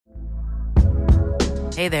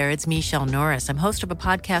Hey there, it's Michelle Norris. I'm host of a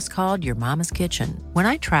podcast called Your Mama's Kitchen. When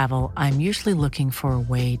I travel, I'm usually looking for a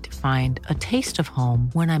way to find a taste of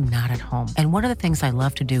home when I'm not at home. And one of the things I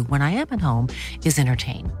love to do when I am at home is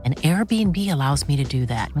entertain. And Airbnb allows me to do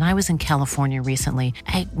that. When I was in California recently,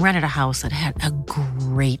 I rented a house that had a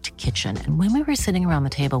great kitchen. And when we were sitting around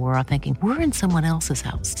the table, we were all thinking, we're in someone else's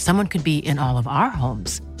house. Someone could be in all of our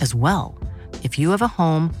homes as well. If you have a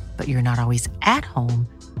home, but you're not always at home,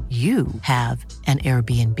 you have an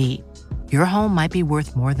Airbnb. Your home might be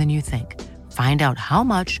worth more than you think. Find out how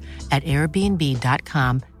much at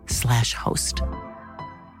airbnb.com/host.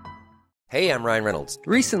 Hey, I'm Ryan Reynolds.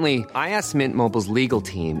 Recently, I asked Mint Mobile's legal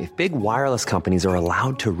team if big wireless companies are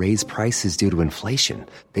allowed to raise prices due to inflation.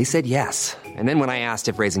 They said yes. And then when I asked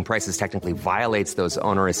if raising prices technically violates those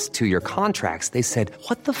onerous two-year contracts, they said,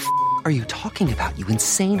 "What the f*** are you talking about, you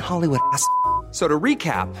insane Hollywood ass?" So to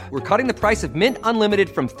recap, we're cutting the price of Mint Unlimited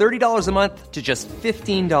from $30 a month to just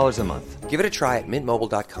 $15 a month. Give it a try at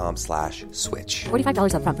mintmobile.com/switch.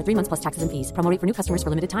 $45 up front for 3 months plus taxes and fees. Promo rate for new customers for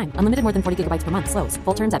limited time. Unlimited more than 40 gigabytes per month. Slows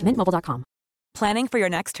full terms at mintmobile.com. Planning for your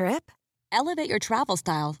next trip? Elevate your travel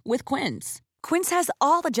style with Quince. Quince has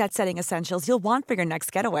all the jet-setting essentials you'll want for your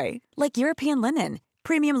next getaway, like European linen,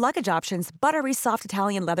 premium luggage options, buttery soft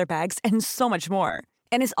Italian leather bags, and so much more.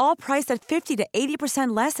 And is all priced at 50 to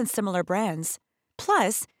 80% less than similar brands.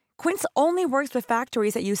 Plus, Quince only works with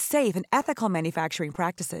factories that use safe and ethical manufacturing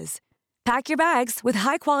practices. Pack your bags with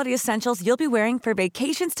high-quality essentials you'll be wearing for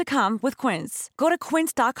vacations to come with Quince. Go to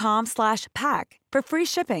quince.com/pack for free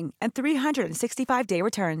shipping and 365-day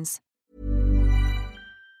returns.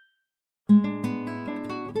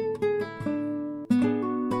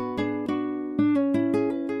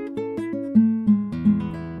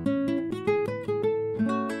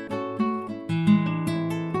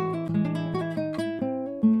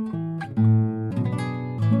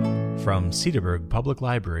 From Cedarburg Public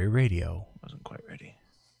Library Radio. Wasn't quite ready.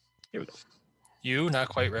 Here we go. You not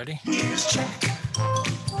quite ready? Here's Jack.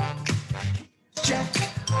 Jack.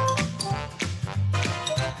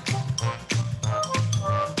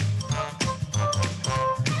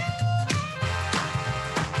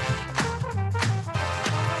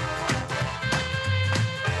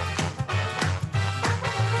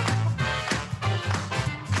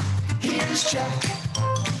 Here's Jack.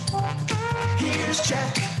 Here's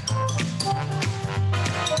Jack.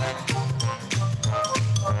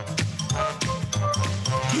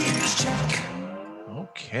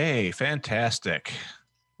 Okay, fantastic.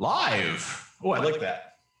 Live. Oh, I like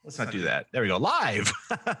that. Let's not do that. There we go. Live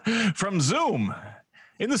from Zoom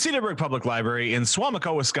in the Cedarburg Public Library in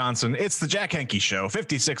Swamico, Wisconsin. It's the Jack Henke Show.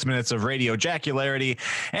 56 minutes of radio jacularity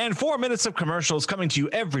and 4 minutes of commercials coming to you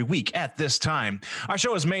every week at this time. Our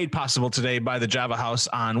show is made possible today by the Java House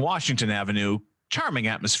on Washington Avenue. Charming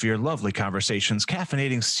atmosphere, lovely conversations,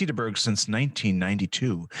 caffeinating Cedarburg since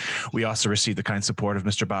 1992. We also receive the kind support of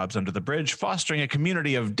Mr. Bob's Under the Bridge, fostering a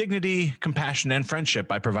community of dignity, compassion, and friendship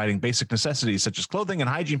by providing basic necessities such as clothing and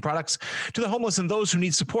hygiene products to the homeless and those who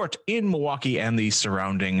need support in Milwaukee and the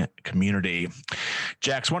surrounding community.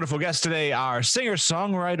 Jack's wonderful guests today are singer,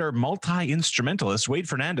 songwriter, multi-instrumentalist Wade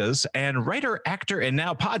Fernandez and writer, actor, and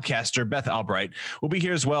now podcaster Beth Albright will be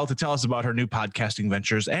here as well to tell us about her new podcasting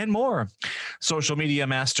ventures and more. Social media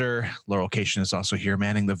master Laurel Cation is also here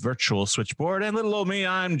manning the virtual switchboard. And little old me,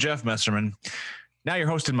 I'm Jeff Messerman. Now your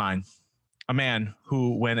host and mine, a man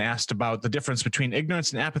who, when asked about the difference between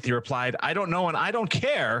ignorance and apathy, replied, "I don't know and I don't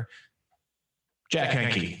care." Jack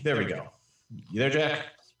Henke. There we go. You there, Jack? I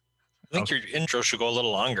think your intro should go a little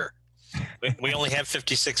longer. We only have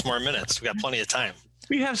 56 more minutes. We got plenty of time.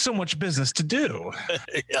 We have so much business to do.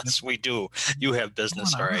 Yes, we do. You have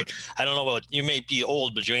business, all right. I don't know about you. May be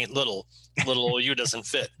old, but you ain't little. Little old you doesn't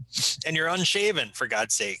fit. And you're unshaven, for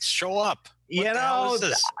God's sakes. Show up. What you know,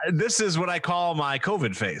 this is what I call my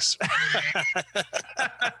COVID face.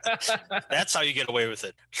 That's how you get away with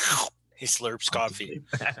it. He slurps coffee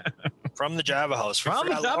from the Java House. From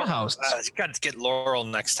the Java House. You got to get Laurel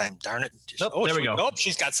next time. Darn it. Oh, there we go. Oh,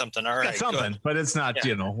 she's got something. All right. Something, but it's not,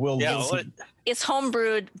 we'll it's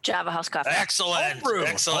homebrewed Java House coffee. Excellent. Homebrew.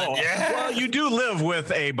 Excellent. Oh. Yeah. Well, you do live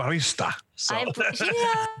with a barista. So.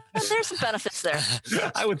 There's some benefits there.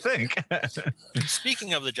 I would think.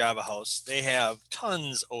 Speaking of the Java House, they have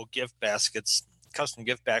tons of gift baskets, custom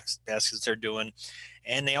gift baskets they're doing.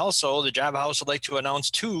 And they also, the Java House would like to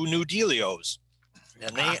announce 2 new dealios.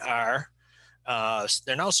 And they are,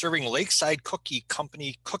 they're now serving Lakeside Cookie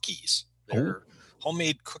Company cookies. They're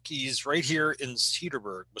homemade cookies right here in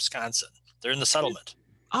Cedarburg, Wisconsin. They're in the settlement.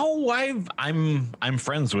 Oh, I'm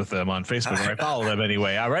friends with them on Facebook. I follow them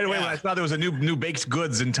anyway. Right away when I saw there was a new baked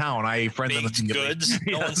goods in town, I friend them. Baked goods?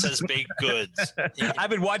 No one says baked goods. I've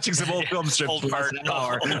been watching some old film strips. Old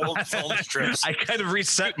film strips. I kind of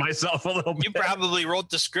reset myself a little bit. You probably wrote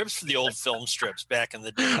the scripts for the old film strips back in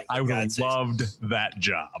the day. I would have loved that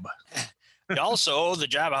job. Also, the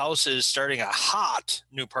Java House is starting a hot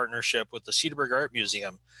new partnership with the Cedarburg Art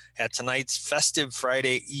Museum at tonight's festive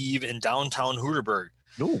Friday Eve in downtown Hooterburg.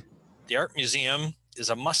 Ooh. The Art Museum is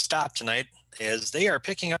a must-stop tonight as they are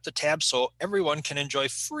picking up the tab so everyone can enjoy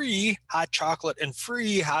free hot chocolate and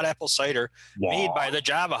free hot apple cider made by the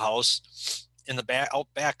Java House in the back, out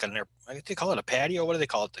back on their, I think they call it a patio. What do they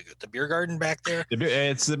call it? The beer garden back there?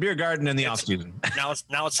 It's the beer garden in the off season. Now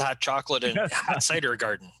it's hot chocolate and hot cider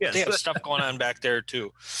garden. Yes. They have stuff going on back there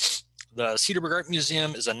too. The Cedarburg Art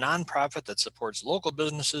Museum is a nonprofit that supports local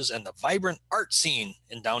businesses and the vibrant art scene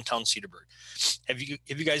in downtown Cedarburg. Have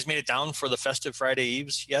you guys made it down for the festive Friday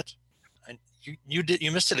Eves yet?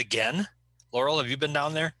 You missed it again, Laurel. Have you been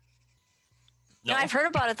down there? No, I've heard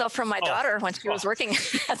about it though from my daughter when she was working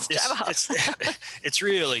at the Java House. It's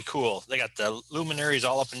really cool. They got the luminaries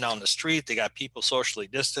all up and down the street. They got people socially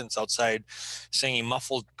distanced outside singing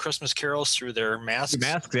muffled Christmas carols through their masks.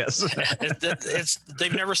 Yes.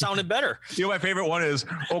 They've never sounded better. You know, my favorite one is,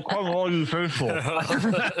 "Oh, come on, you faithful."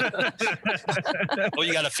 Oh,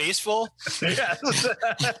 you got a face full? Yes.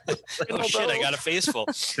 Oh, shit, I got a face full.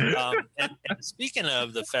 And speaking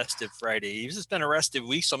of the festive Friday Eves, it's been a restive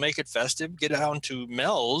week, so make it festive. Get down to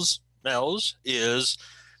Mel's. Mel's is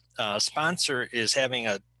sponsor is having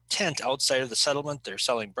a tent outside of the settlement. They're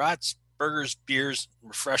selling brats, burgers, beers,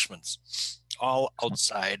 refreshments, all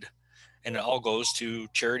outside, and it all goes to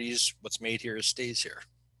charities. What's made here stays here.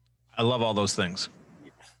 I love all those things.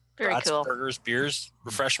 Very brats, cool. Burgers, beers,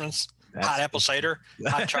 refreshments, hot apple cider,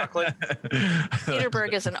 hot chocolate.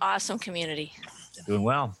 Cedarburg is an awesome community. Doing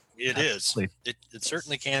well. It Absolutely. is. It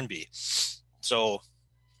certainly can be. So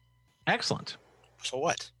excellent. So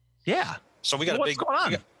what? Yeah. So we got what's going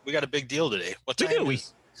on? We got a big deal today. What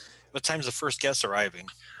time's the first guest arriving?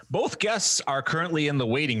 Both guests are currently in the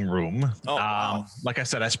waiting room. Oh, wow. Like I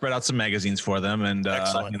said, I spread out some magazines for them and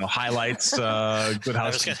highlights, good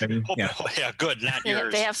housekeeping. Yeah, good. Not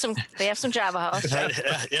yours. They have some Java House.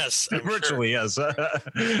 Yes, virtually yes,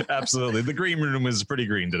 absolutely. The green room is pretty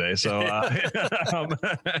green today, so.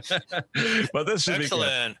 But this should be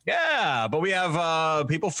good. Yeah, but we have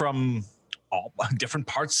people from all different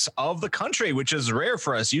parts of the country, which is rare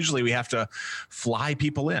for us. Usually, we have to fly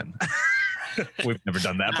people in. We've never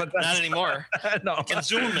done that, but not anymore. No, we can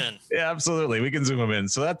zoom them in. Yeah, absolutely, we can zoom them in.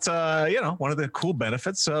 So that's one of the cool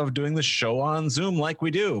benefits of doing the show on Zoom like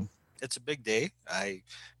we do. It's a big day.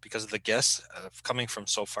 Because of the guests coming from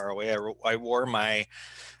so far away, I wore my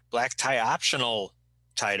black tie optional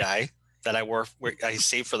tie dye that I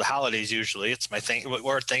save for the holidays. Usually, it's my thing.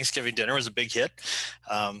 Where Thanksgiving dinner was a big hit.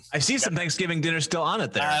 I see some Thanksgiving dinner still on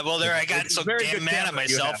it there. I got so damn mad at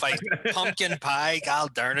myself. Pumpkin pie,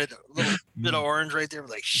 god darn it, a little bit of orange right there.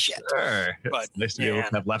 Like shit. Sure. But it's nice to be able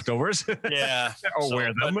to have leftovers. Yeah. Or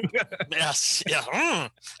wear them. Yes. Yeah.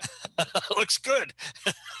 Looks good.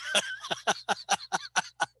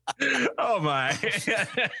 Oh my.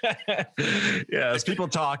 Yes, people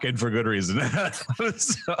talking for good reason.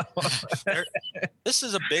 This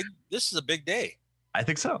is a big day. I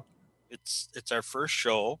think so. It's our first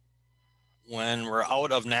show when we're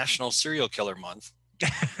out of National Serial Killer Month.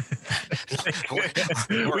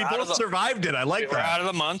 We both survived it. I like that. We're out of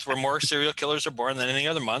the month where more serial killers are born than any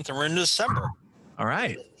other month, and we're in December. All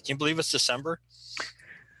right. Can you believe it's December?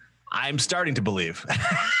 I'm starting to believe.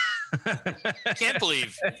 Can't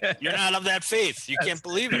believe you're not of that faith. You can't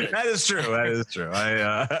believe it. That is true. That is true.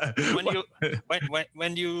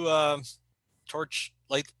 When you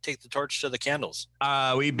take the torch to the candles.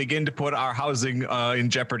 We begin to put our housing in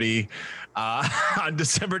jeopardy on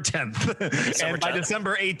December 10th. And by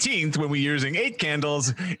December 18th, when we're using 8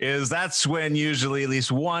 candles, that's when usually at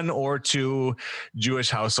least 1 or 2 Jewish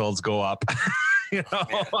households go up. You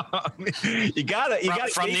gotta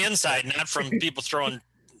from the inside, not from people throwing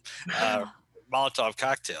Molotov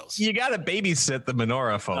cocktails. You got to babysit the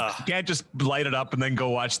menorah, folks. You can't just light it up and then go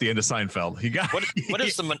watch the end of Seinfeld. You got what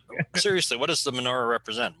is seriously? What does the menorah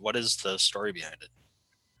represent? What is the story behind it?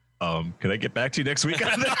 Can I get back to you next week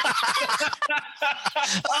on that?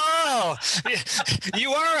 Oh,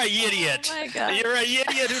 you are a idiot. Oh my God. You're a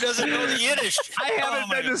idiot who doesn't know the Yiddish. I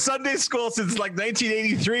haven't been to Sunday school since like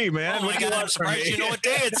 1983, man. Oh my God, I'm surprised you know what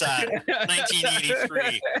day it's on.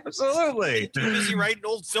 1983. Absolutely. Too busy writing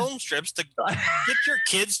old film strips to get your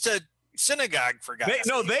kids to synagogue for God's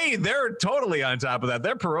sake. They're totally on top of that.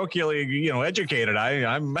 They're parochially, educated.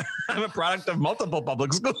 I'm a product of multiple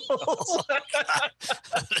public schools.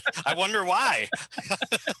 I wonder why.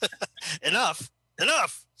 Enough.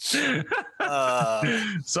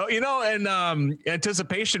 So in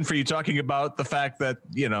anticipation for you talking about the fact that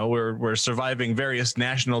we're surviving various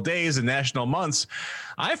national days and national months,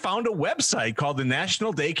 I found a website called the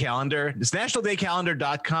National Day Calendar. It's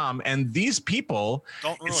nationaldaycalendar.com, and these people,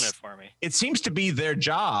 don't ruin it for me. It seems to be their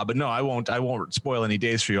job. No, I won't spoil any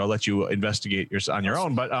days for you. I'll let you investigate on your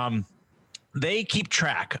own. But they keep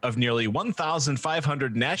track of nearly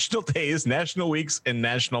 1,500 national days, national weeks, and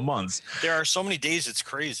national months. There are so many days, it's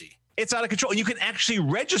crazy. It's out of control. You can actually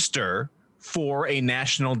register for a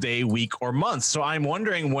national day, week, or month. So I'm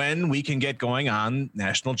wondering when we can get going on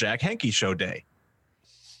National Jack Henke Show Day.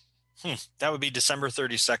 That would be December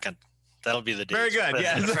 32nd. That'll be the day. Very good.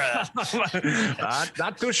 Yeah.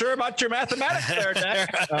 Not too sure about your mathematics there,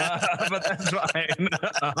 Jack, but that's fine.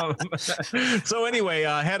 So anyway,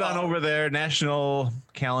 head on over there,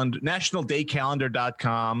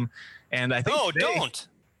 nationaldaycalendar.com. And I think don't.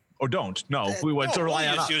 No, we would rely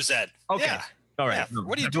on us. Use that. Okay. Yeah. All right. Yeah.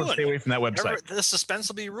 What are you doing? Stay away from that website. The suspense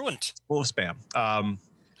will be ruined. Full of spam. I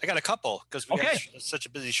got a couple because we got such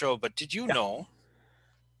a busy show. But did you know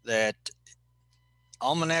that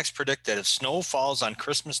almanacs predict that if snow falls on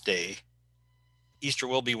Christmas Day, Easter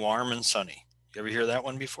will be warm and sunny? You ever hear that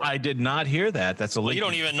one before? I did not hear that. That's a you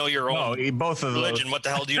don't even know your own both of religion. those. What the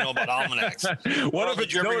hell do you know about almanacs?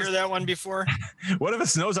 Did you ever hear that one before? What if it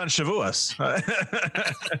snows on Shavuos?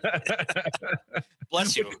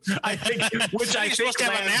 Bless you. I think you're supposed to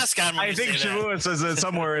have a mask on. I think Shavuos is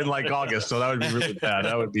somewhere in like August, so that would be really bad.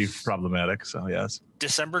 That would be problematic. So yes.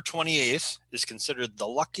 December 28th is considered the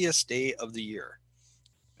luckiest day of the year.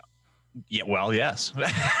 Yeah, well, yes.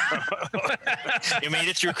 You made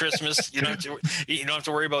it through Christmas. You don't have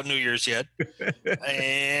to worry about New Year's yet.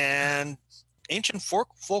 And ancient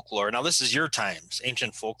folklore. Now, this is your times.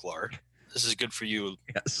 Ancient folklore. This is good for you,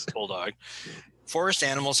 yes, Bulldog. Forest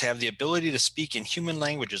animals have the ability to speak in human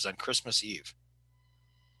languages on Christmas Eve.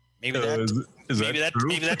 Maybe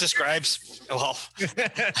that describes. Well,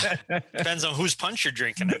 depends on whose punch you're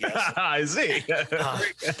drinking, I guess. I see.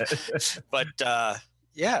 But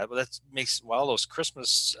yeah, well, that makes those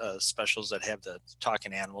Christmas specials that have the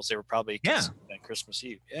talking animals, they were probably on Christmas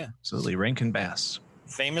Eve. Yeah, absolutely. Rankin Bass.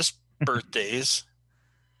 Famous birthdays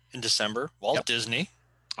in December. Walt Disney.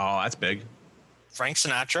 Oh, that's big. Frank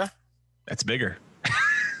Sinatra. That's bigger.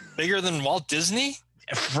 Bigger than Walt Disney?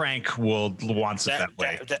 Frank wants it that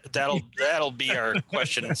way. That'll be our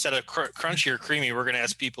question. Instead of crunchy or creamy, we're going to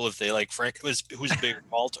ask people if they like Frank. Who's bigger,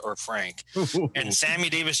 Walt or Frank? And Sammy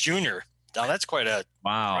Davis Jr. Now that's quite a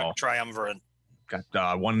triumvirate.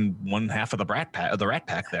 Got one half of the Rat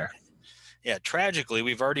Pack there. Yeah, tragically,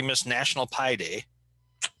 we've already missed National Pie Day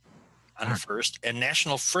on the 1st and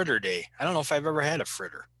National Fritter Day. I don't know if I've ever had a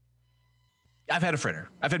fritter. I've had a fritter.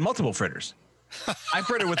 I've had multiple fritters. I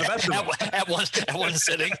frittered with the best of them. at one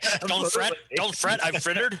sitting. Don't fret. I've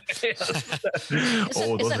frittered.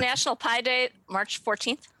 Isn't National Pie Day March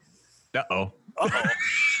 14th? Uh-oh.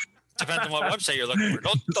 Depends on what website you're looking for.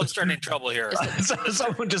 Don't start any trouble here.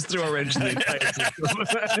 Someone just threw a wrench in the entire system.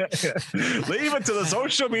 Leave it to the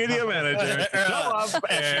social media manager. Come up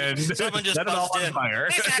and someone just set it all on fire.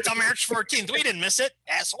 It's not March 14th. We didn't miss it,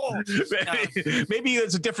 asshole. Maybe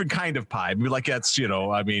it's a different kind of pie. Maybe like that's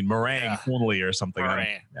meringue only or something.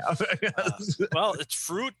 Meringue. Well, it's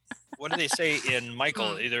fruit. What do they say in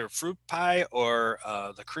Michael? Either fruit pie or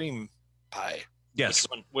the cream pie. Yes.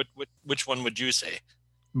 Which one would you say?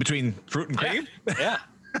 Between fruit and cream? Yeah.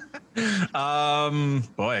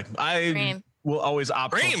 Boy, I will always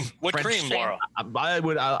opt cream. For what French, cream, Laura? I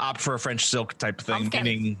would opt for a French silk type thing. Pumpkin.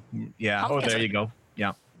 Meaning, Pumpkin. Oh, there you go.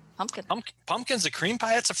 Yeah. Pumpkin. Pumpkin's a cream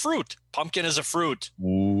pie. It's a fruit. Pumpkin is a fruit.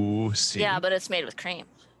 Ooh, see. Yeah, but it's made with cream.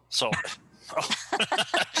 So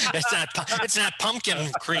it's not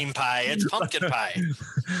pumpkin cream pie. It's pumpkin pie.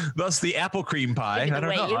 Thus the apple cream pie. I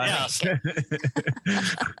don't know.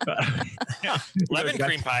 Lemon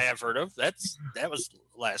cream pie I've heard of. That was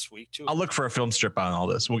last week too. I'll look for a film strip on all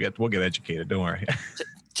this. We'll get educated. Don't worry.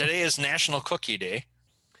 Today is National Cookie Day.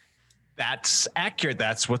 That's accurate.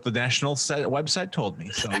 That's what the national website told me.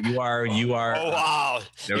 So you are. Oh wow!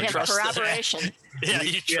 You have corroboration. Yeah,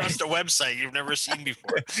 you trust a website you've never seen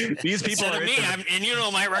before. These people are me, and you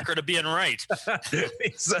know my record of being right.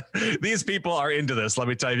 These people are into this. Let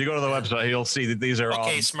me tell you. If you go to the website, you'll see that these are all.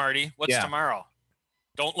 Okay, Smarty. What's tomorrow?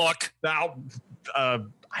 Don't look. Now, I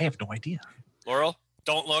have no idea. Laurel,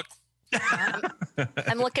 don't look.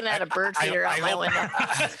 I'm looking at a bird feeder out my window.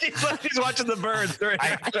 He's watching the birds.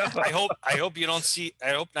 I hope you don't see. I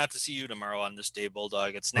hope not to see you tomorrow on this day,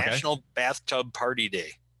 Bulldog. It's National Bathtub Party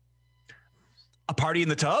Day. A party in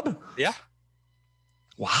the tub? Yeah.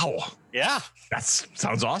 Wow. Yeah. That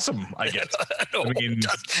sounds awesome, I guess. No, I mean,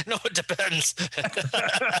 it depends.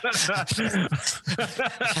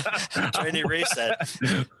 Trying to erase that.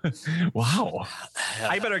 Wow.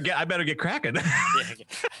 I better get cracking.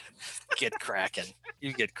 Get cracking.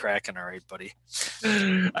 You get cracking, all right, buddy.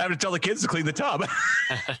 I have to tell the kids to clean the tub.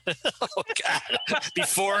 Oh God.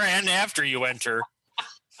 Before and after you enter.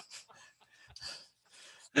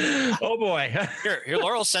 Oh boy! Here,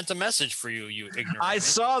 Laurel sent a message for you. You ignorant. I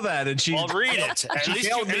saw that, and she. Well, read it. At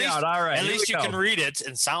least you can read it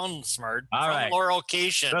and sound smart. All right. Laurel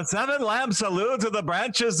Cation. The 7 lamps allude to the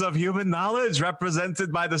branches of human knowledge,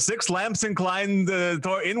 represented by the 6 lamps inclined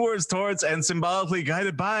inwards towards and symbolically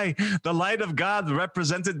guided by the light of God,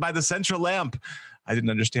 represented by the central lamp. I didn't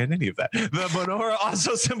understand any of that. The menorah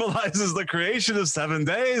also symbolizes the creation of 7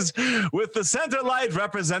 days, with the center light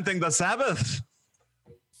representing the Sabbath.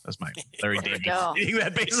 That's my Larry David eating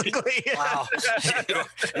that, basically. Wow.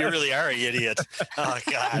 You really are an idiot. Oh,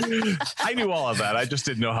 God. I knew all of that. I just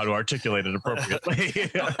didn't know how to articulate it appropriately.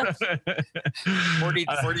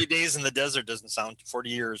 40 days in the desert doesn't sound, 40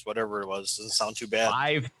 years, whatever it was, doesn't sound too bad.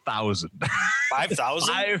 5,000.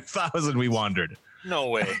 5,000? 5,000 we wandered. No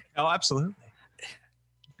way. Oh, absolutely.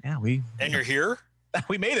 Yeah, And you're here?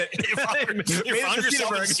 We made it. You found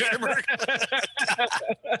yourself in Cedarburg.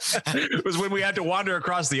 It was when we had to wander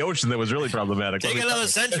across the ocean that was really problematic. Take another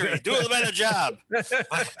century. Do a better job.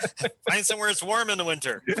 Find somewhere it's warm in the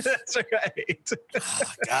winter. That's right.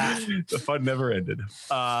 Oh, God. The fun never ended.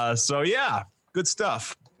 So, yeah, good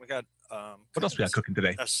stuff. We got what else we got cooking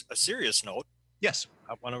today? A serious note. Yes.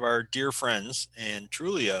 One of our dear friends and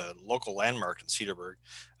truly a local landmark in Cedarburg,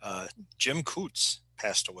 Jim Coots,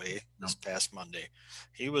 passed away this past Monday.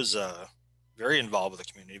 He was very involved with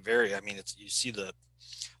the community. You see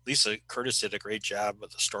Lisa Curtis did a great job with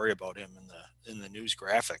the story about him in the news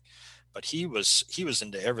graphic, but he was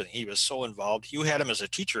into everything. He was so involved. You had him as a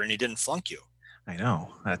teacher and he didn't flunk you. I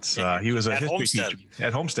know. That's he was a history teacher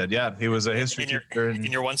at Homestead. Yeah, he was a history teacher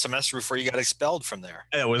in your one semester before you got expelled from there.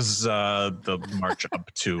 It was the march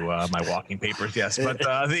up to my walking papers. Yes, but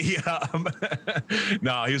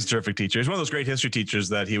no, he was a terrific teacher. He's one of those great history teachers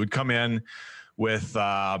that he would come in with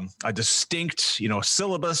a distinct,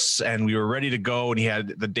 syllabus, and we were ready to go, and he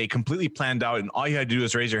had the day completely planned out, and all you had to do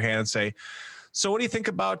was raise your hand and say, so what do you think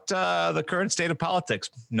about the current state of politics?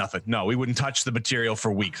 Nothing. No, we wouldn't touch the material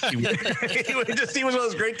for weeks. He was one of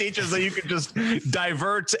those great teachers that you could just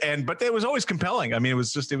divert, but it was always compelling. I mean, it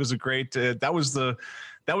was a great, that was the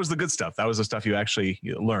good stuff. That was the stuff you actually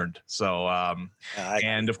learned. So,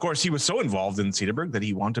 and of course he was so involved in Cedarburg that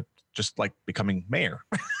he wanted to just like becoming mayor.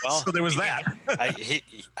 Well, so there was that.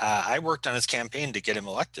 I worked on his campaign to get him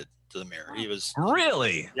elected to the mayor. He was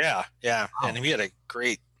really, yeah. Wow. And he had a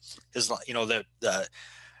great, the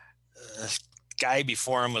guy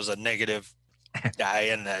before him was a negative guy,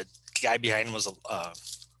 and the guy behind him was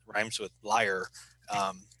rhymes with liar,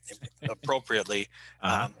 appropriately.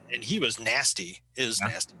 And he was nasty,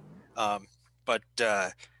 nasty. But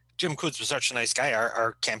Jim Coots was such a nice guy.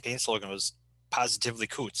 Our campaign slogan was positively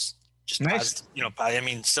Coots. Just nice.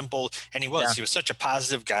 Simple. And he was such a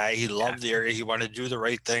positive guy. He loved the area. He wanted to do the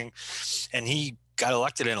right thing. And he got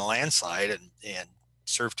elected in a landslide and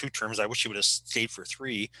served 2 terms. I wish he would have stayed for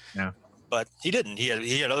 3. Yeah. But he didn't. He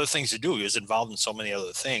had other things to do. He was involved in so many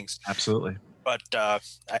other things. Absolutely. But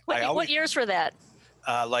what years were that?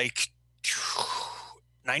 Like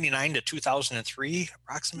 99 to 2003,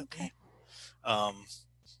 approximately. I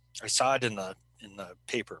saw it in the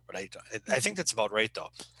paper, but I think that's about right though.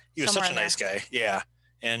 He was such a nice guy. Yeah.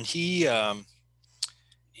 And he, in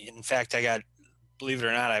fact, believe it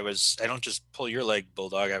or not, I don't just pull your leg,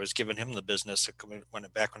 Bulldog. I was giving him the business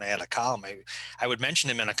back when I had a column. I would mention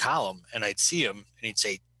him in a column, and I'd see him, and he'd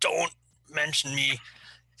say, "Don't mention me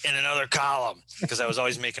in another column," because I was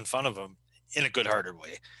always making fun of him in a good-hearted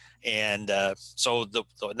way. And so the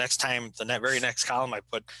next time, the very next column I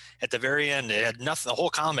put at the very end, it had nothing. The whole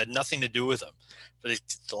column had nothing to do with him. But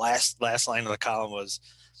the last line of the column was,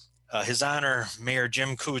 "His Honor Mayor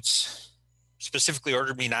Jim Coots specifically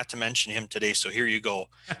ordered me not to mention him today, so here you go,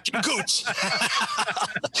 Jim Coots."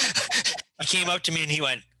 He came up to me and he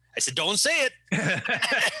went, I said, "Don't say it."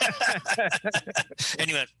 And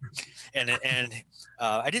he went, and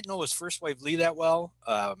I didn't know his first wife Lee that well,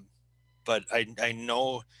 but I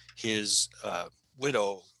know his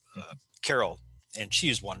widow Carol and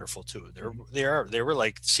she's wonderful too. They were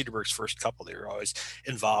like Cedarburg's first couple. They were always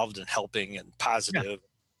involved and helping and positive.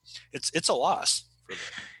 Yeah. It's a loss.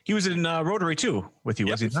 He was in Rotary too with you,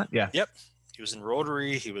 was he not? Yeah. Yep. He was in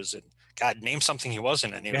Rotary. He was in, God, name something he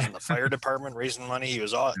wasn't in. He was in the fire department raising money. He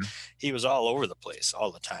was all over the place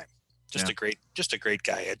all the time. Just a great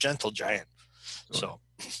guy, a gentle giant. So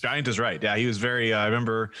giant is right. Yeah, he was very. I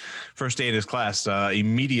remember first day in his class,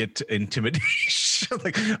 immediate intimidation.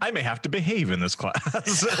 Like, I may have to behave in this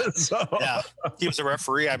class. So. Yeah, he was a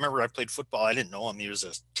referee. I remember I played football. I didn't know him. He was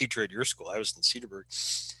a teacher at your school. I was in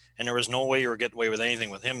Cedarburg, and there was no way you were getting away with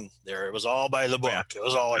anything with him there. It was all by the book. It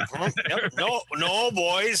was all like, yep, no,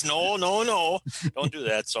 boys, no, don't do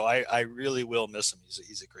that. So I really will miss him.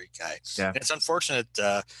 He's a great guy. Yeah. And it's unfortunate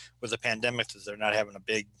with the pandemic that they're not having a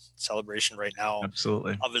big celebration right now.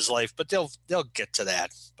 Absolutely. Of his life, but they'll get to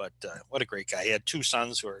that. But what a great guy. He had 2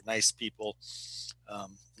 sons who are nice people,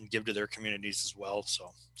 and give to their communities as well.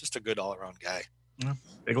 So just a good all around guy. Yeah,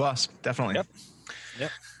 big loss, definitely.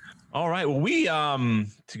 Yep. All right. Well, we to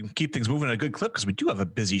keep things moving at a good clip, because we do have a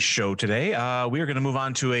busy show today. We are going to move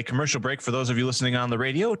on to a commercial break for those of you listening on the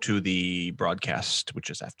radio, to the broadcast, which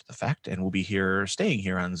is after the fact, and we'll be staying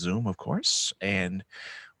here on Zoom, of course, and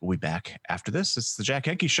we'll be back after this. It's the Jack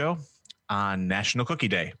Henke Show on National Cookie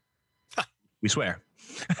Day. We swear.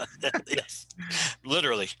 Yes,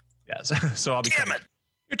 literally. Yes. So I'll be. Damn it.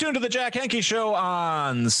 You're tuned to the Jack Henke Show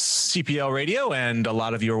on CPL Radio, and a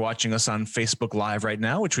lot of you are watching us on Facebook Live right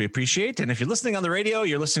now, which we appreciate. And if you're listening on the radio,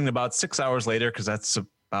 you're listening about 6 hours later, because that's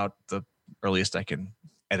about the earliest I can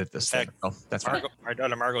edit this thing. So that's fine. Our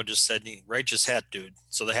daughter Margot just said, "Righteous hat, dude."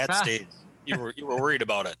 So the hat stayed. You were worried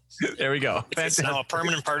about it. There we go. It's now a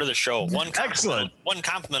permanent part of the show. Excellent. One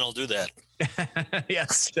compliment will do that.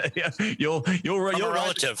 Yes. Yeah. You'll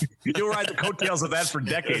relative. You'll ride the coattails of that for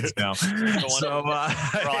decades now. So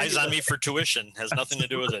eyes on me for tuition has nothing to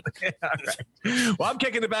do with it. Yeah, right. Well, I'm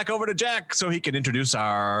kicking it back over to Jack so he can introduce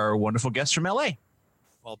our wonderful guest from LA.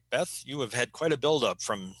 Well, Beth, you have had quite a buildup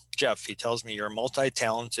from Jeff. He tells me you're a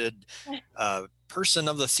multi-talented person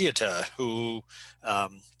of the theater who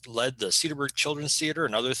led the Cedarburg Children's Theater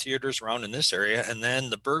and other theaters around in this area. And then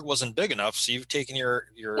the Burg wasn't big enough, so you've taken your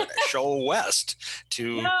show west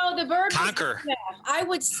to the Burg conquer. I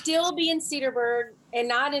would still be in Cedarburg and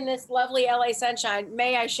not in this lovely LA sunshine.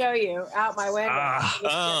 May I show you out my window?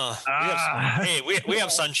 We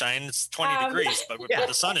have sunshine. It's 20 degrees, but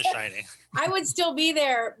the sun is shining. I would still be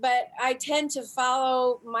there, but I tend to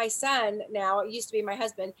follow my son now. It used to be my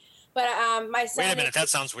husband. But my son. Wait a minute, that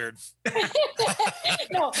sounds weird.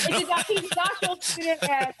 No, he's a doctoral student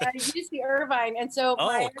at UC Irvine, and so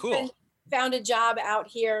my husband found a job out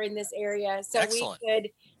here in this area, so Excellent. we could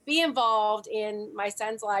be involved in my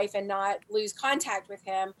son's life and not lose contact with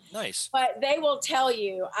him. Nice. But they will tell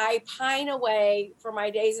you, I pine away for my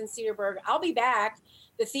days in Cedarburg. I'll be back.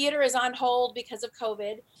 The theater is on hold because of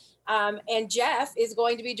COVID. And Jeff is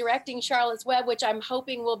going to be directing Charlotte's Web, which I'm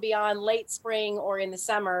hoping will be on late spring or in the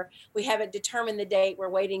summer. We haven't determined the date. We're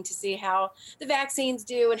waiting to see how the vaccines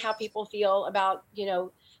do and how people feel about,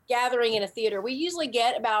 gathering in a theater. We usually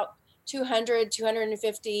get about 200,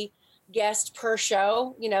 250 guests per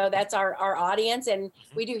show. That's our audience. And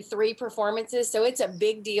we do 3 performances. So it's a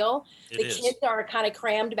big deal. The kids are kind of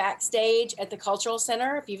crammed backstage at the Cultural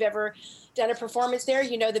Center. If you've ever done a performance there,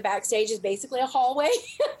 the backstage is basically a hallway.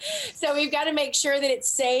 So we've got to make sure that it's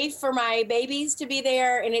safe for my babies to be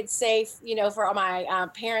there, and it's safe, for all my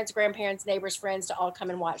parents, grandparents, neighbors, friends to all come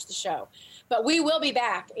and watch the show. But we will be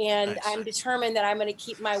back, and I'm determined that I'm going to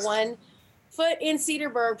keep my one foot in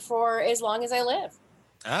Cedarburg for as long as I live.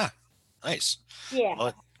 Nice. Yeah.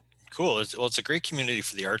 Well, cool. It's a great community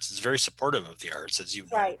for the arts. It's very supportive of the arts, as you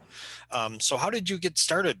know. Right. So how did you get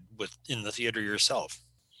started in the theater yourself?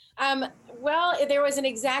 Well, there was an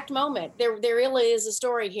exact moment. There really is a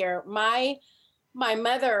story here. My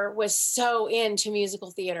mother was so into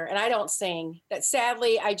musical theater, and I don't sing. That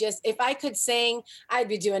sadly, if I could sing, I'd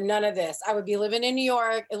be doing none of this. I would be living in New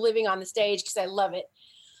York and living on the stage because I love it.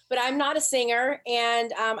 But I'm not a singer,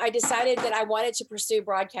 and I decided that I wanted to pursue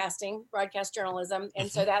broadcast journalism,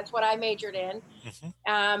 and so that's what I majored in.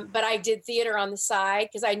 But I did theater on the side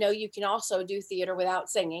because I know you can also do theater without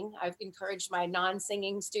singing. I've encouraged my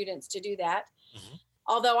non-singing students to do that.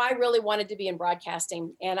 Although I really wanted to be in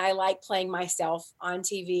broadcasting, and I like playing myself on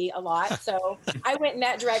TV a lot, so I went in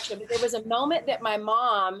that direction. But there was a moment that my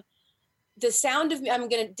mom, I'm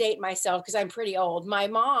going to date myself because I'm pretty old. My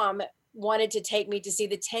mom wanted to take me to see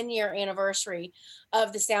the 10-year anniversary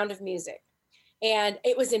of The Sound of Music. And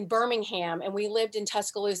it was in Birmingham, and we lived in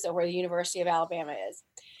Tuscaloosa, where the University of Alabama is.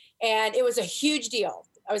 And it was a huge deal.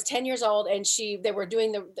 was 10 years old, and they were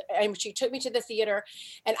doing and she took me to the theater,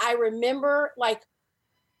 and I remember like,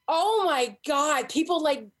 oh my God, people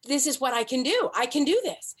like, this is what I can do. I can do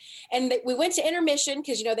this. And we went to intermission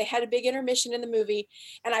because, they had a big intermission in the movie.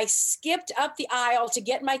 And I skipped up the aisle to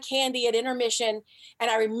get my candy at intermission.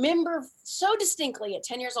 And I remember so distinctly at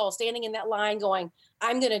 10 years old, standing in that line going,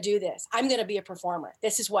 I'm going to do this. I'm going to be a performer.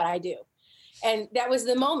 This is what I do. And that was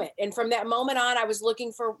the moment. And from that moment on, I was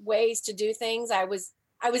looking for ways to do things. I was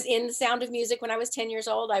in The Sound of Music when I was 10 years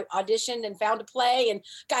old. I auditioned and found a play and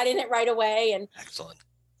got in it right away. And excellent.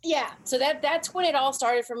 Yeah. So that's when it all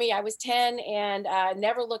started for me. I was 10 and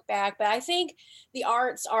never looked back. But I think the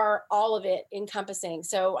arts are all of it encompassing.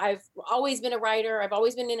 So I've always been a writer. I've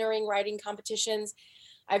always been entering writing competitions.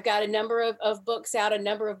 I've got a number of books out, a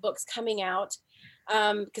number of books coming out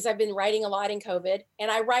because I've been writing a lot in COVID. And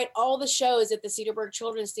I write all the shows at the Cedarburg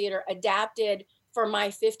Children's Theater adapted for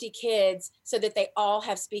my 50 kids so that they all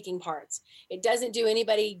have speaking parts. It doesn't do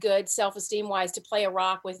anybody good self-esteem wise to play a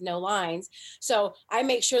rock with no lines. So I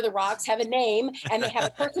make sure the rocks have a name and they have a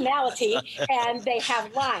personality and they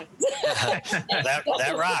have lines.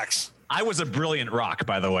 that rocks. I was a brilliant rock,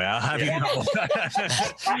 by the way. I'll have you know.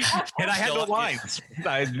 And I had no lines.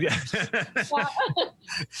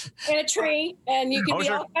 In a tree, and you can be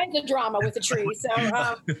all kinds of drama with a tree. So,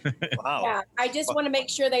 wow. Yeah, I just want to make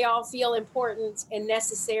sure they all feel important and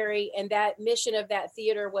necessary. And that mission of that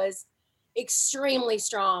theater was extremely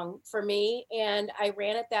strong for me, and I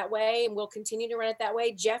ran it that way and will continue to run it that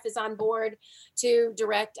way. Jeff is on board to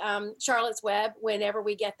direct Charlotte's Web whenever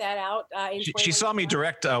we get that out. She saw me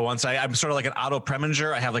direct once. I'm sort of like an Otto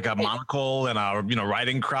Preminger. I have like a monocle and a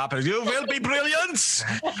riding crop. You will be brilliant.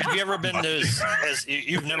 Have you ever been to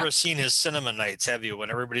you've never seen his cinema nights, have you? When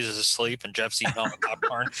everybody's asleep and Jeff's eating all the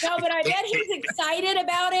popcorn. No, but I bet he's excited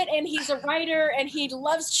about it, and he's a writer and he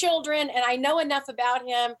loves children, and I know enough about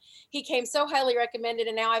him. He came so highly recommended,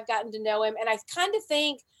 and now I've gotten to know him, and I kind of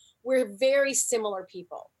think we're very similar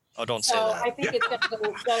people. Oh, don't say that. I think it's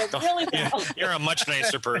going to really well. You're a much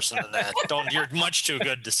nicer person than that. You're much too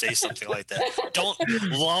good to say something like that. Don't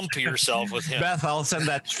lump yourself with him. Beth, I'll send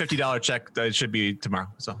that $50 check. It should be tomorrow.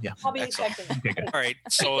 So yeah. I'll be expecting. Okay, all right.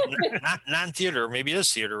 So non-theater, maybe it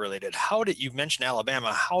is theater related. You mentioned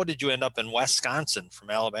Alabama. How did you end up in Wisconsin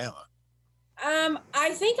from Alabama?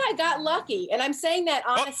 I think I got lucky, and I'm saying that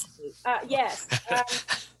honestly. Yes.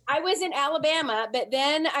 I was in Alabama, but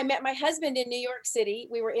then I met my husband in New York City.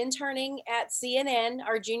 We were interning at CNN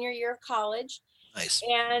our junior year of college. Nice.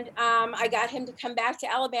 And I got him to come back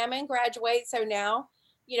to Alabama and graduate. So now,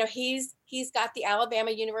 he's got the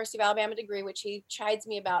University of Alabama degree, which he chides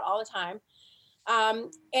me about all the time.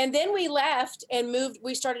 And then we left and moved.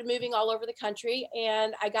 We started moving all over the country,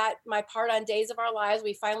 and I got my part on Days of Our Lives.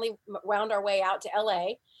 We finally wound our way out to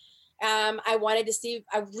LA. I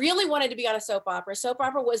really wanted to be on a soap opera. Soap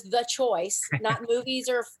opera was the choice, not movies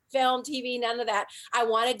or film, TV, none of that. I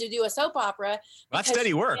wanted to do a soap opera. That's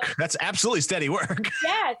steady work. That's absolutely steady work.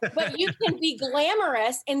 Yes, but you can be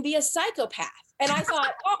glamorous and be a psychopath. And I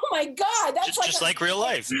thought, oh my God, that's just like real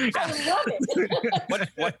life. I love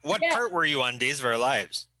it. What part were you on Days of Our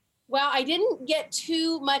Lives? Well, I didn't get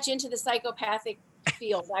too much into the psychopathic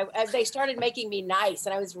field. They started making me nice,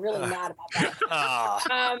 and I was really mad about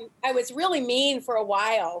that. I was really mean for a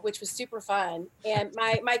while, which was super fun. And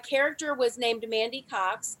my character was named Mandy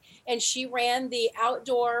Cox, and she ran the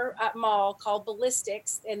outdoor mall called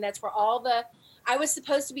Ballistics, and that's where I was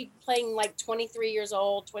supposed to be playing like 23 years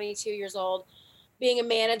old, 22 years old, being a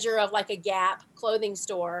manager of like a Gap clothing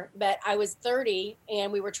store. But I was 30,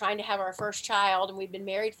 and we were trying to have our first child, and we'd been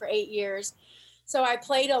married for 8 years. So I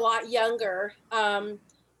played a lot younger,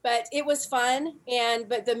 but it was fun.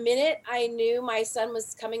 But the minute I knew my son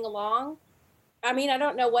was coming along, I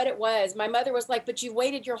don't know what it was. My mother was like, but you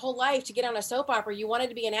waited your whole life to get on a soap opera. You wanted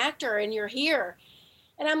to be an actor, and you're here.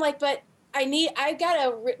 And I'm like, but I got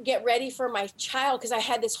to get ready for my child, because I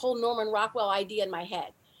had this whole Norman Rockwell idea in my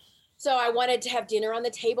head. So I wanted to have dinner on the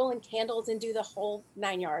table and candles and do the whole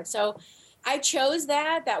 9 yards. So I chose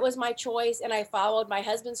that. That was my choice. And I followed my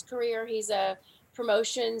husband's career. He's a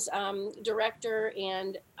promotions director,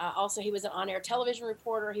 and also he was an on-air television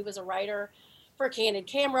reporter. He was a writer for Candid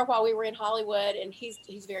Camera while we were in Hollywood, and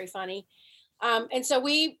he's very funny. And so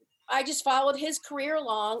I just followed his career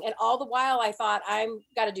along, and all the while I thought, I'm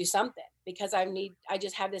got to do something, because I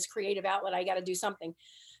just have this creative outlet. I got to do something.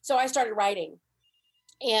 So I started writing.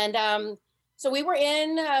 And so we were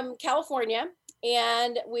in California,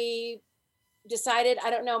 and we decided,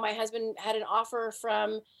 I don't know, my husband had an offer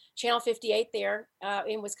from Channel 58 there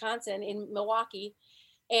in Wisconsin, in Milwaukee.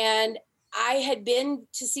 And I had been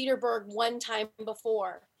to Cedarburg one time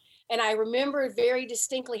before. And I remember very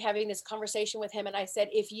distinctly having this conversation with him. And I said,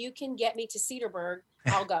 if you can get me to Cedarburg,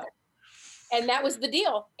 I'll go. And that was the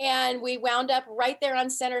deal. And we wound up right there on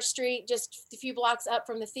Center Street, just a few blocks up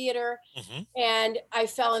from the theater. And I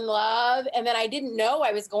fell in love. And then I didn't know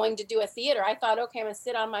I was going to do a theater. I thought, okay, I'm going to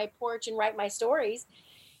sit on my porch and write my stories.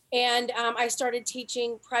 And I started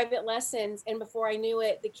teaching private lessons. And before I knew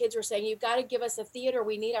it, the kids were saying, you've got to give us a theater.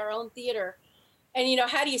 We need our own theater. And, you know,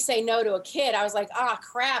 how do you say no to a kid? I was like,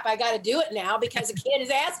 crap, I got to do it now because a kid is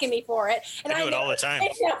asking me for it. And I do it all the time.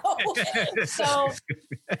 So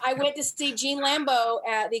I went to see Jean Lambeau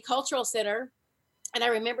at the Cultural Center. And I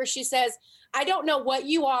remember she says, I don't know what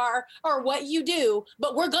you are or what you do,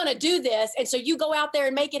 but we're going to do this. And so you go out there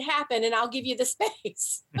and make it happen and I'll give you the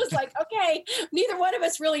space. I was like, okay, neither one of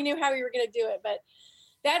us really knew how we were going to do it, but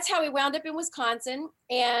that's how we wound up in Wisconsin.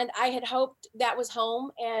 And I had hoped that was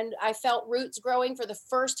home. And I felt roots growing for the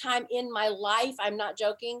first time in my life. I'm not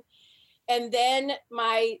joking. And then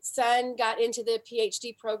my son got into the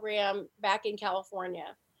PhD program back in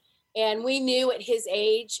California. And we knew at his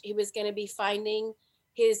age, he was going to be finding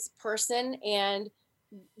his person and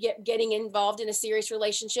getting involved in a serious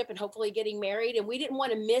relationship and hopefully getting married. And we didn't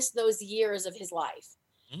want to miss those years of his life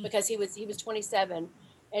because he was 27.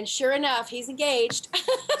 And sure enough, he's engaged.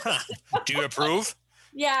 Do you approve?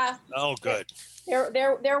 Yeah. Oh, good.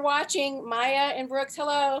 They're watching. Maya and Brooks.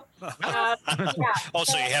 Hello. Yeah.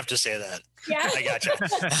 Also, you have to say that. Yeah. I gotcha.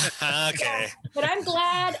 Okay. Yeah. But I'm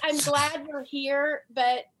glad we're here.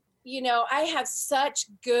 But you know, I have such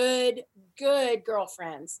good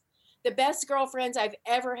girlfriends. The best girlfriends I've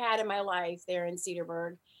ever had in my life there in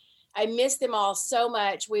Cedarburg. I miss them all so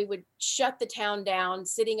much. We would shut the town down,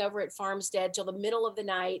 sitting over at Farmstead till the middle of the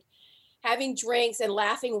night, having drinks and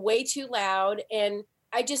laughing way too loud. And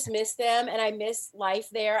I just miss them, and I miss life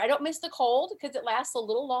there. I don't miss the cold because it lasts a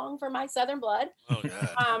little long for my Southern blood. Oh,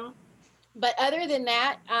 God. But other than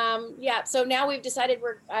that, yeah. So now we've decided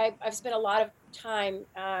I've spent a lot of time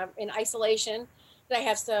in isolation. I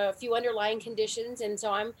have a few underlying conditions, and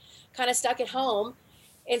so I'm kind of stuck at home.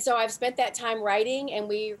 And so I've spent that time writing, and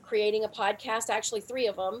we're creating a podcast, actually 3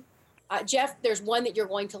 of them. Jeff, there's one that you're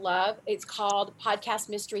going to love. It's called Podcast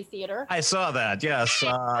Mystery Theater. I saw that. Yes,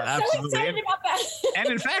 absolutely. So excited about that. And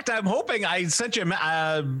in fact, I'm hoping I sent you.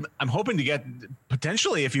 I'm hoping to get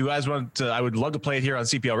potentially, if you guys want to, I would love to play it here on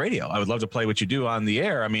CPL Radio. I would love to play what you do on the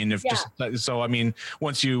air. I mean, I mean,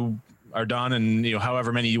 once you are done, and you know,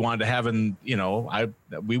 however many you wanted to have, and you know,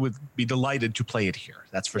 we would be delighted to play it here.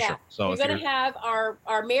 That's for sure. So we're going to have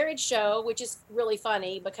our marriage show, which is really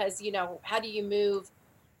funny because, you know, how do you move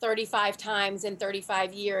 35 times in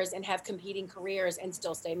 35 years and have competing careers and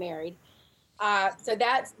still stay married? So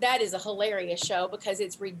that is a hilarious show because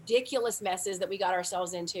it's ridiculous messes that we got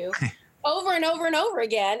ourselves into over and over and over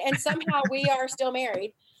again, and somehow we are still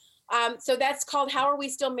married. So that's called How Are We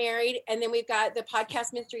Still Married? And then we've got the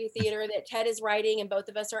Podcast Mystery Theater that Ted is writing and both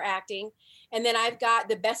of us are acting. And then I've got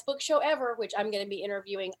the Best Book Show Ever, which I'm going to be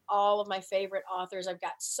interviewing all of my favorite authors. I've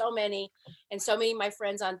got so many, and so many of my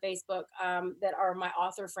friends on Facebook that are my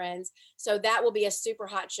author friends. So that will be a super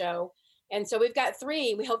hot show. And so we've got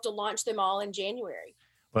 3. We hope to launch them all in January.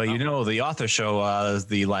 Well, you know, the author show,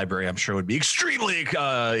 the library, I'm sure would be extremely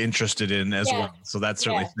interested in as well. So that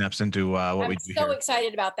certainly snaps into what we do here. I'm so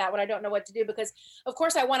excited about that when I don't know what to do, because of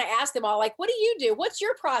course I want to ask them all, like, what do you do? What's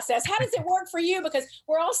your process? How does it work for you? Because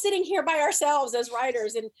we're all sitting here by ourselves as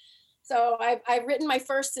writers. And so I've written my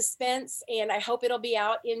first suspense, and I hope it'll be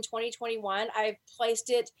out in 2021. I've placed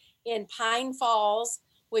it in Pine Falls,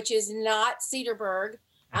 which is not Cedarburg.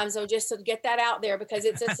 So just to get that out there, because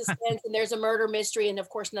it's a suspense and there's a murder mystery. And of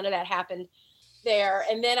course, none of that happened there.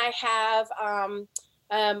 And then I have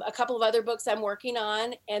a couple of other books I'm working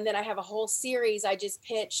on. And then I have a whole series I just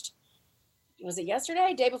pitched. Was it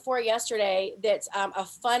yesterday? Day before yesterday. That's a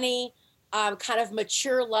funny kind of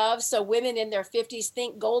mature love. So women in their 50s,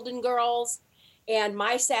 think Golden Girls, and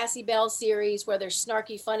My Sassy Belle series, where there's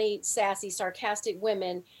snarky, funny, sassy, sarcastic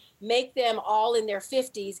women. Make them all in their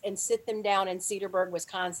 50s and sit them down in Cedarburg,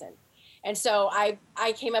 Wisconsin. And so I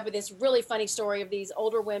came up with this really funny story of these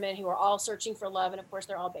older women who are all searching for love. And of course,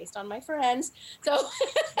 they're all based on my friends. So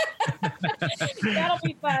that'll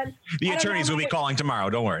be fun. The attorneys will be calling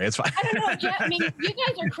tomorrow. Don't worry. It's fine. I don't know. Jeff, I mean, you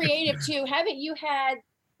guys are creative too. Haven't you had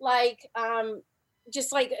like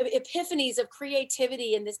just like epiphanies of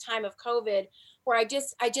creativity in this time of COVID, where I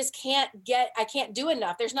just can't do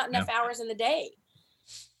enough. There's not enough hours in the day.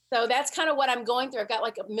 So that's kind of what I'm going through. I've got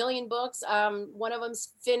like 1 million books. One of them's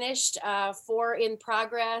finished, 4 in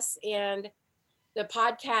progress, and the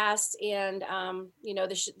podcast, and you know,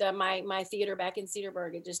 my theater back in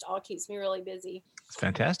Cedarburg. It just all keeps me really busy. It's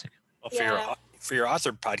fantastic. Well, for your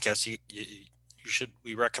author podcast,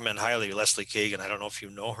 we recommend highly Leslie Kagan. I don't know if you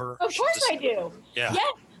know her. Of course I do. Yeah.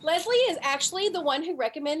 Leslie is actually the one who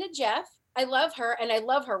recommended Jeff. I love her, and I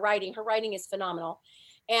love her writing. Her writing is phenomenal.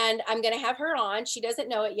 And I'm going to have her on. She doesn't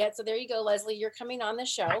know it yet. So there you go, Leslie. You're coming on the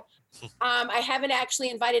show. I haven't actually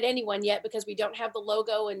invited anyone yet because we don't have the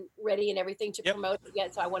logo and ready and everything to promote it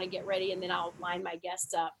yet. So I want to get ready, and then I'll line my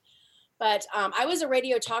guests up. But I was a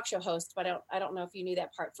radio talk show host, but I don't know if you knew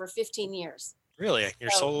that part, for 15 years. Really?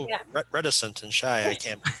 You're so reticent and shy. I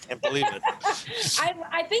can't believe it.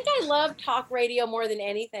 I think I love talk radio more than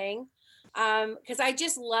anything. Because I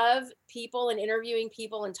just love people and interviewing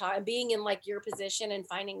people and being in like your position and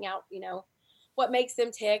finding out, what makes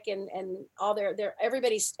them tick and all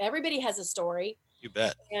everybody has a story. You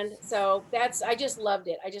bet. And so I just loved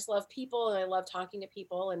it. I just love people, and I love talking to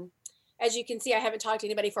people. And as you can see, I haven't talked to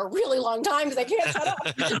anybody for a really long time because I can't shut up.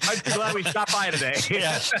 I'm glad we stopped by today.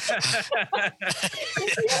 Yeah.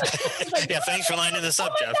 Thanks for lining this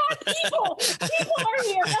up, Jeff. People are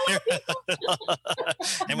here. Hello, people.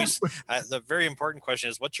 And the very important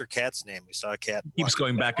question is, what's your cat's name? We saw a cat. Keeps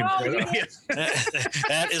going back and forth.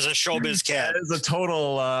 That is a showbiz cat. That is a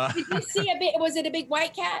total. Did you see was it a big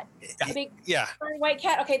white cat? A big white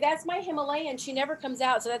cat. Okay, that's my Himalayan. She never comes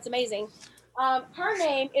out, so that's amazing. Her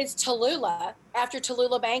name is Tallulah, after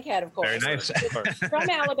Tallulah Bankhead, of course. Very nice. From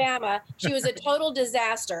Alabama. She was a total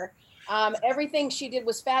disaster. Everything she did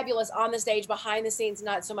was fabulous on the stage, behind the scenes,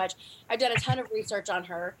 not so much. I've done a ton of research on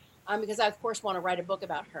her because I, of course, want to write a book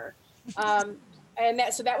about her. So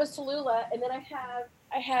that was Tallulah. And then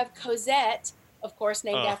I have Cosette, of course,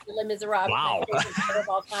 named after Les Miserables. Wow. My favorite of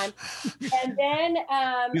all time. And then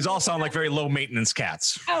these all sound like very low maintenance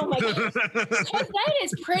cats. Oh my God. Cosette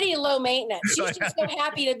is pretty low maintenance. She's just so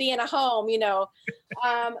happy to be in a home,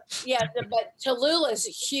 but Tallulah is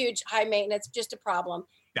huge, high maintenance, just a problem.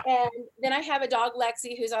 Yeah. And then I have a dog,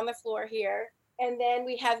 Lexi, who's on the floor here. And then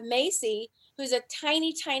we have Macy, who's a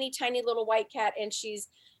tiny, tiny, tiny little white cat, and she's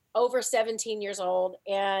over 17 years old,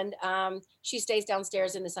 and she stays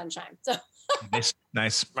downstairs in the sunshine. So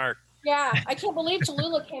nice, smart. Yeah, I can't believe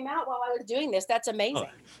Tallulah came out while I was doing this. That's amazing.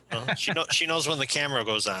 Oh, well, she knows when the camera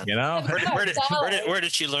goes on. Where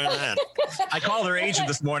did she learn that? I called her agent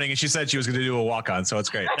this morning, and she said she was going to do a walk-on, so it's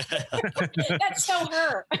great. That's so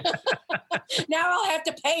her. Now I'll have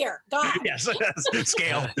to pay her. God. Yes,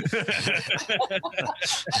 scale.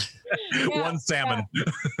 One salmon.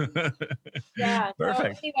 Yeah.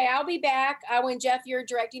 Perfect. So anyway, I'll be back when Jeff, you're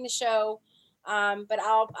directing the show. But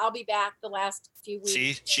I'll be back the last few weeks.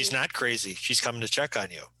 See, she's not crazy. She's coming to check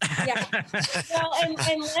on you. Yeah. Well,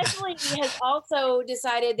 and Leslie has also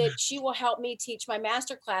decided that she will help me teach my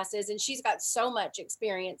master classes, and she's got so much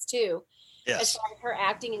experience too. Yes. As far as her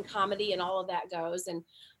acting and comedy and all of that goes. And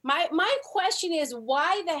my question is,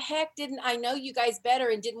 why the heck didn't I know you guys better,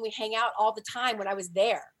 and didn't we hang out all the time when I was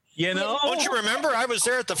there? Don't you remember? I was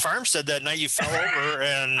there at the farmstead that night. You fell over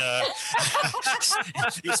and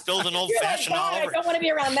you spilled an old fashioned all over. I don't want to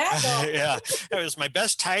be around that though. Yeah, it was my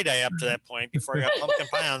best tie dye up to that point before I got pumpkin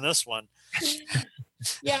pie on this one.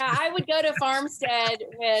 Yeah, I would go to Farmstead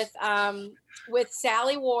with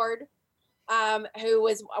Sally Ward, who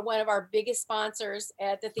was one of our biggest sponsors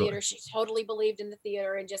at the theater. She totally believed in the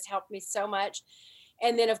theater and just helped me so much.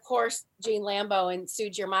 And then, of course, Jean Lambeau and Sue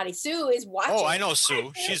Giamatti. Sue is watching. Oh, I know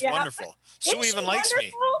Sue. She's wonderful. Sue even likes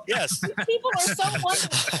me. Yes. These people are so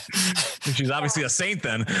wonderful. She's obviously a saint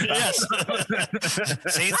then. Yes.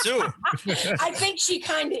 Saint Sue. I think she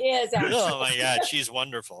kind of is, actually. Oh, my God. She's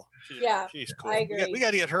wonderful. She's cool. I agree. We got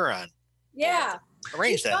to get her on. Yeah.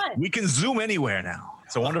 Arrange that. Fun. We can Zoom anywhere now.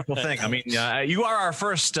 It's a wonderful thing. I mean, you are our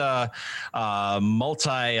first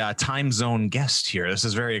multi-time zone guest here. This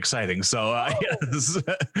is very exciting. So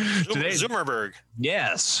today, Zoomerberg.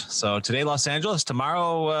 Yes. So today, Los Angeles.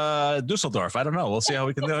 Tomorrow, Dusseldorf. I don't know. We'll see how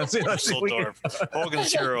we can do it. Dusseldorf.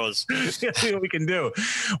 Hogan's Heroes. See what we can do.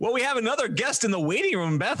 Well, we have another guest in the waiting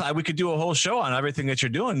room, Beth. We could do a whole show on everything that you're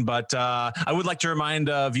doing, but I would like to remind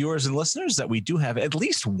viewers and listeners that we do have at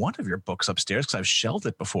least one of your books upstairs, because I've shelved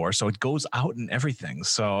it before, so it goes out and everything.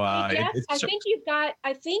 So I think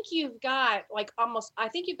you've got like almost. I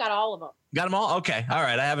think you've got all of them. Got them all? Okay. All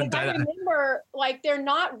right. I haven't. I remember, like, they're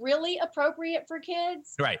not really appropriate for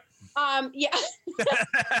kids. Right. Yeah.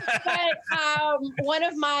 But one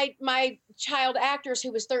of my child actors,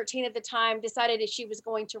 who was 13 at the time, decided that she was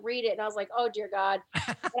going to read it, and I was like, oh dear God.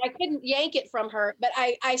 And I couldn't yank it from her, but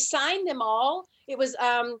I signed them all. It was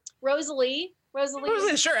Rosalie,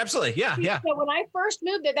 sure, absolutely. Yeah. So when I first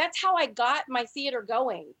moved there, that's how I got my theater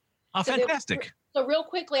going. Oh, fantastic. So real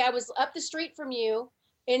quickly, I was up the street from you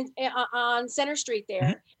on Center Street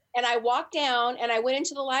there. And I walked down and I went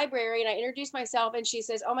into the library and I introduced myself and she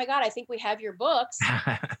says, "Oh my God, I think we have your books."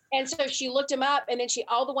 And so she looked them up and then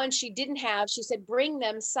all the ones she didn't have, she said, "Bring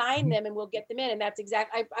them, sign them, and we'll get them in." And that's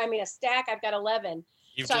exactly, I mean, a stack, I've got 11.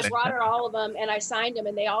 So I brought her all of them and I signed them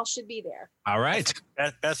and they all should be there. All right.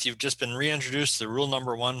 Beth, you've just been reintroduced to rule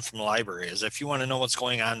number 1 from the library is if you want to know what's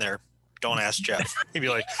going on there, don't ask Jeff. He'd be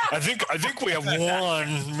like, I think we have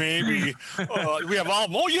one, maybe. We have all.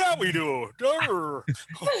 Oh yeah, we do.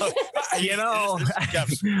 You know,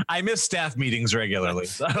 I miss staff meetings regularly,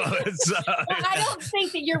 so it's. Well, I don't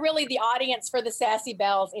think that you're really the audience for the Sassy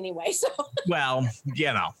Bells anyway. So. Well,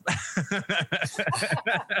 you know,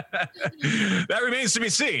 that remains to be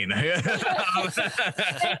seen.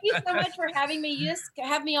 Thank you so much for having me. You just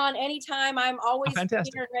have me on anytime. I'm always here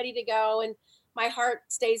and ready to go, and my heart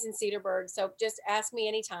stays in Cedarburg. So just ask me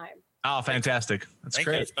anytime. Oh, fantastic. That's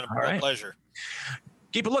great. You. It's been a pleasure.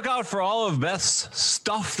 Keep a lookout for all of Beth's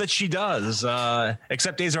stuff that she does.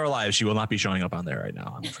 Except Days of Our Lives. She will not be showing up on there right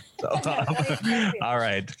now. So, all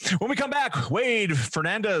right. When we come back, Wade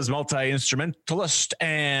Fernandez, multi-instrumentalist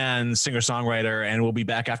and singer-songwriter, and we'll be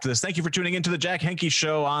back after this. Thank you for tuning into the Jack Henke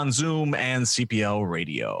Show on Zoom and CPL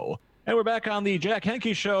Radio. And we're back on the Jack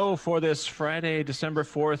Henke Show for this Friday, December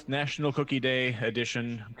 4th, National Cookie Day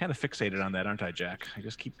edition. I'm kind of fixated on that, aren't I, Jack? I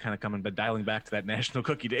just keep kind of dialing back to that National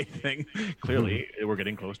Cookie Day thing. Clearly, we're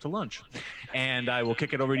getting close to lunch. And I will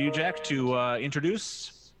kick it over to you, Jack, to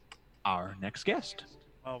introduce our next guest.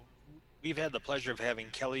 Well, we've had the pleasure of having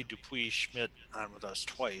Kelly Dupuis Schmidt on with us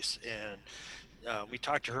twice. And we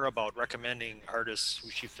talked to her about recommending artists who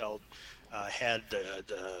she felt had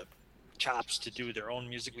the chops to do their own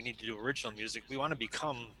music. We need to do original music. We want to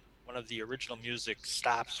become one of the original music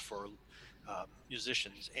stops for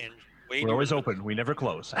musicians. And Wade, we're always open. We never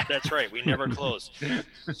close. That's right. We never close.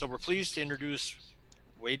 So we're pleased to introduce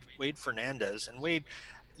Wade Fernandez. And Wade,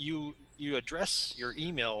 you address your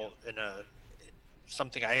email in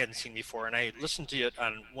something I hadn't seen before, and I listened to it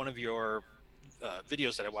on one of your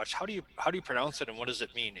videos that I watched. How do you pronounce it, and what does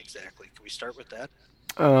it mean exactly? Can we start with that?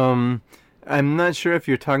 I'm not sure if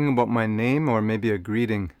you're talking about my name or maybe a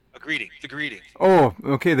greeting. The greeting. Oh,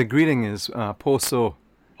 okay. The greeting is Poso.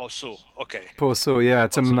 Poso, okay. Poso, yeah.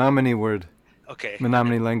 It's a Menominee word. Okay.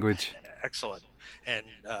 Menominee language. Excellent. And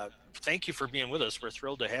thank you for being with us. We're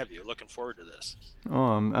thrilled to have you. Looking forward to this.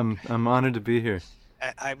 Oh, I'm honored to be here.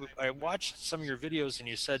 I watched some of your videos, and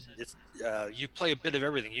you said you play a bit of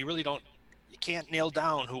everything. You can't nail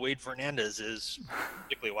down who Wade Fernandez is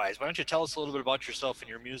musically wise. Why don't you tell us a little bit about yourself and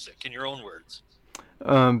your music in your own words?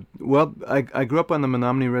 Well, I grew up on the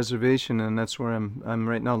Menominee Reservation, and that's where I'm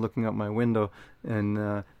right now, looking out my window.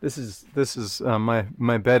 And this is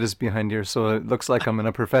my bed is behind here, so it looks like I'm in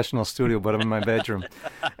a professional studio, but I'm in my bedroom.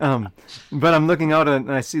 But I'm looking out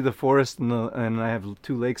and I see the forest, and I have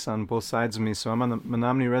 2 lakes on both sides of me. So I'm on the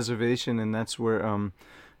Menominee Reservation, and that's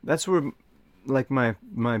where like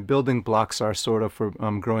my building blocks are sort of for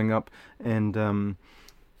growing up. And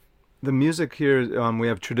the music here, we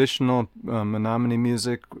have traditional Menominee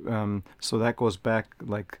music, so that goes back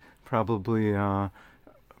like probably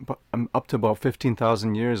up to about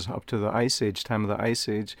 15,000 years, up to the Ice Age, time of the Ice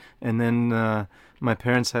Age. And then my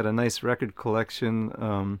parents had a nice record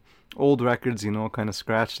collection, old records, kind of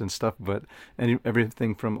scratched and stuff, but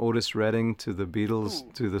everything from Otis Redding to the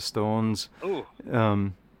Beatles to the Stones.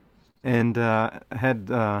 And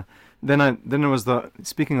then there was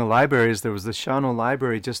speaking of libraries, there was the Shawano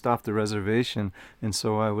Library just off the reservation, and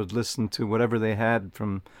so I would listen to whatever they had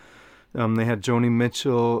from. They had Joni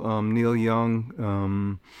Mitchell, Neil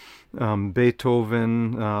Young,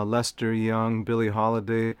 Beethoven, Lester Young, Billie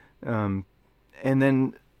Holiday, and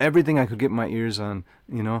then everything I could get my ears on.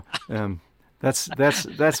 That's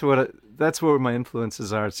where my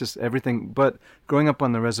influences are. It's just everything. But growing up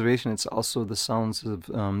on the reservation, it's also the sounds of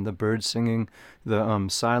the birds singing, the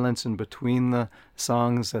silence in between the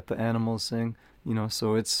songs that the animals sing.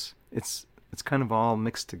 So it's kind of all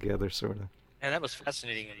mixed together, sort of. And that was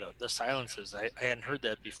fascinating. The silences. I hadn't heard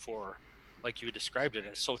that before, like you described it. And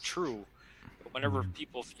it's so true. But whenever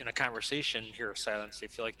people in a conversation hear of silence, they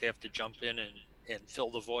feel like they have to jump in and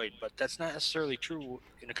fill the void. But that's not necessarily true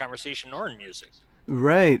in a conversation or in music.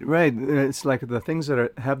 Right. It's like the things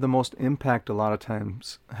that have the most impact a lot of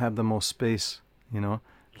times have the most space,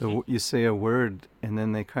 You say a word and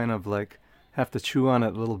then they kind of like have to chew on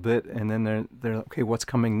it a little bit, and then they're okay, what's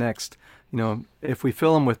coming next? If we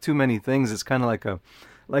fill them with too many things, it's kind of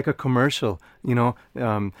like a commercial, you know,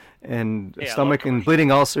 and Yeah, I stomach love and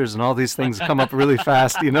bleeding ulcers and all these things come up really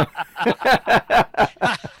fast, you know.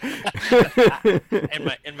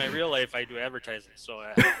 In my real life, I do advertising, so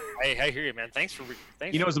I hear you, man. Thanks.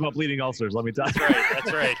 He knows about bleeding ulcers. Let me tell you.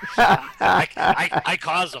 That's right. I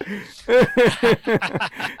cause them.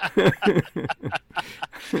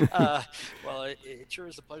 Well, it sure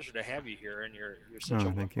is a pleasure to have you here, and you're such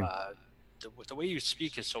thank you. The way you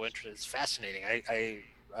speak is so interesting. It's fascinating.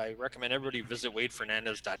 I recommend everybody visit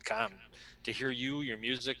WadeFernandez.com to hear your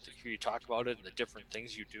music, to hear you talk about it, and the different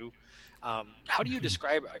things you do. How do you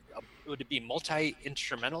describe? Would it be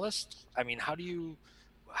multi-instrumentalist? I mean, how do you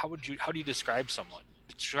describe someone?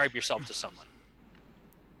 Describe yourself to someone.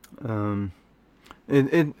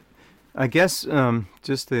 I guess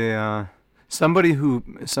just somebody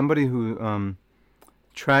who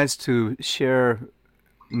tries to share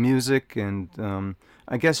music and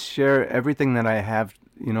I guess share everything that I have.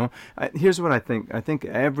 You know, here's what I think. I think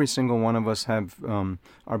every single one of us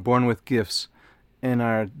are born with gifts, and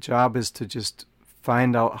our job is to just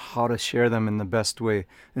find out how to share them in the best way.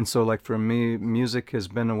 And so, like for me, music has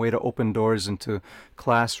been a way to open doors into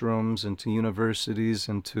classrooms, into universities,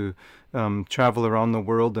 and to travel around the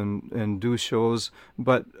world and do shows,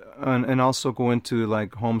 but and also go into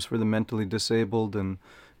like homes for the mentally disabled and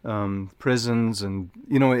prisons, and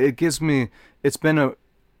you know, it's been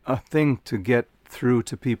a thing to get through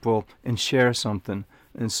to people and share something.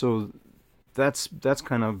 And so that's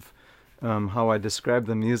kind of how I describe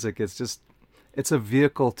the music. It's a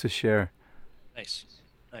vehicle to share. Nice,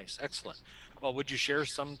 excellent. Well, would you share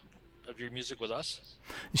some of your music with us?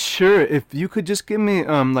 Sure. If you could just give me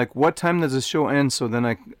like what time does the show end, so then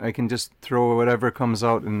I can just throw whatever comes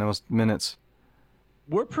out in those minutes.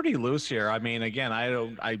 We're pretty loose here. I mean, again,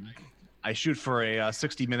 I shoot for a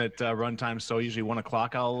 60-minute runtime, so usually 1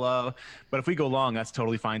 o'clock but if we go long, that's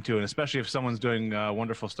totally fine too. And especially if someone's doing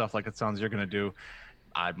wonderful stuff like it sounds you're going to do,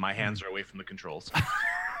 my hands are away from the controls.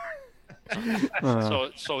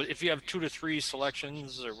 So if you have 2 to 3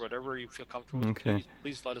 selections or whatever you feel comfortable with,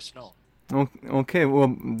 please let us know. Okay.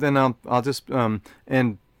 Well, then I'll just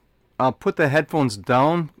and I'll put the headphones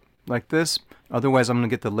down like this. Otherwise, I'm going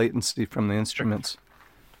to get the latency from the instruments.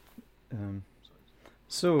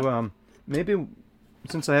 Maybe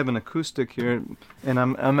since I have an acoustic here, and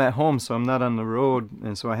I'm at home, so I'm not on the road,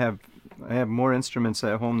 and so I have more instruments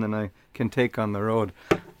at home than I can take on the road,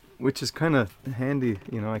 which is kind of handy.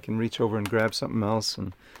 You know, I can reach over and grab something else,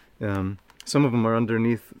 and some of them are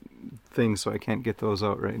underneath things, so I can't get those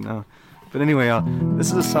out right now. But anyway,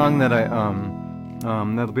 this is a song that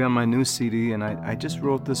that'll be on my new CD, and I just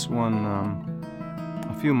wrote this one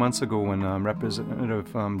a few months ago when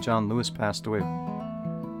Representative John Lewis passed away.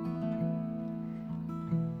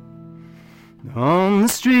 On the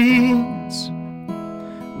streets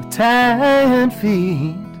with tired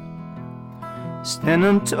feet,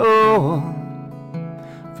 standing tall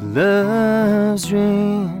for love's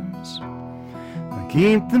dreams.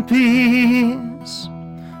 Keep the peace,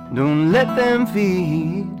 don't let them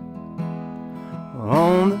feed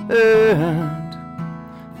on the hurt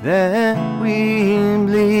that we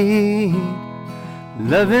bleed.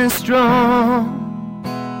 Love is strong,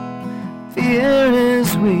 fear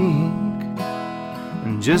is weak.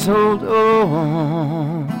 Just hold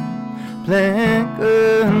on, plant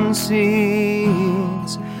good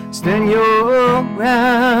seeds, stand your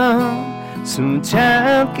ground, so a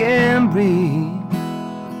child can breathe.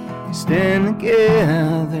 Stand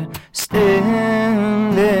together,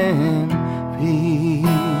 stand in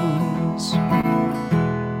peace.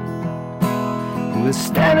 We'll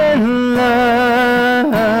stand in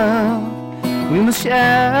love, we must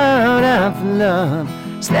shout out for love.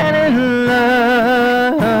 Stand in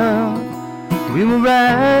love, we will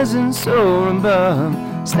rise and soar above.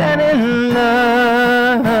 Stand in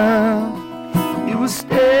love, we will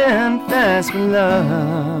stand fast for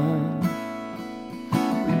love.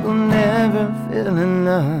 We will never fall in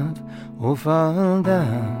love or fall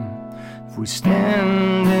down if we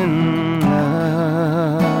stand in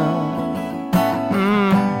love.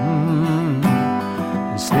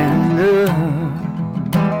 Stand in love.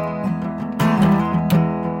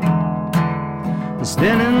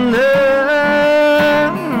 Stand in love.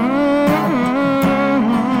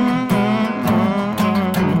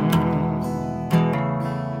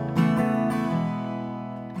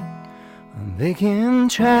 They can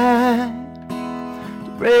try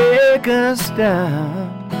to break us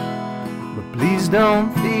down, but please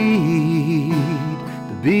don't feed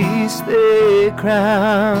the beast they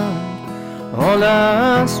crown. All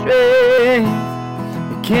our strength,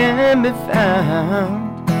 it can be found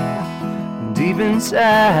deep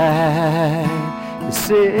inside the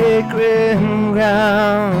sacred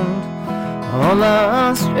ground. All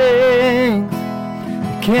our strength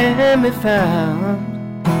can be found.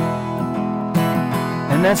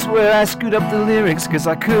 And that's where I screwed up the lyrics, 'cause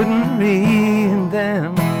I couldn't read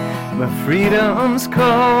them. My freedom's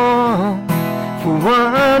call, for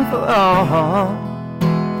one for all.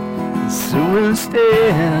 So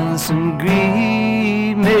instead some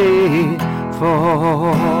greed may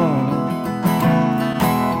fall.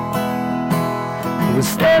 We'll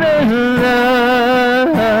stand in love,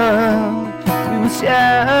 we will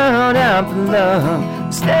shout out for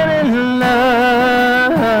love. Stand in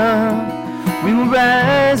love, we will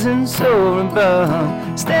rise and soar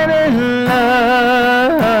above. Stand in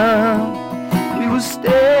love, we will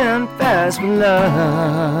stand fast for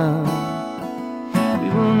love. We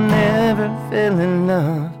will never fail in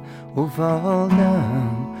love or fall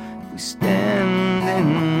down. We stand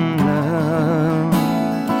in love.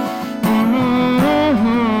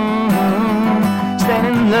 Stand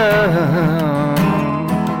in love.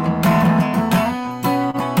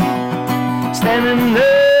 Stand in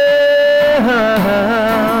love.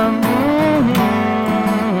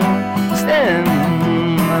 Stand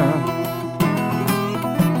in love.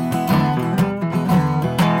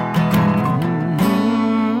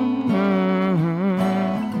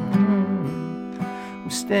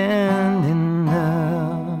 Stand in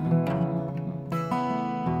love.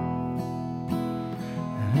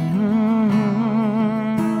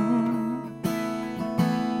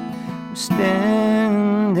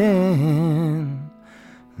 Stand in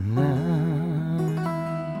love.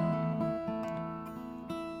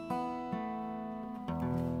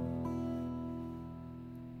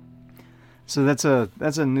 So that's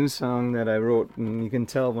a new song that I wrote, and you can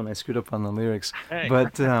tell when I screwed up on the lyrics. Hey.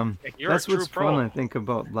 But You're that's a true what's pro. fun, I think,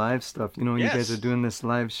 about live stuff. You know, when you guys Yes. are doing this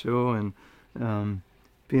live show and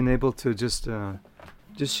being able to just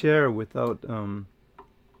share without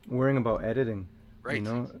worrying about editing. Right. You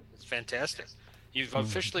know, It's fantastic. You've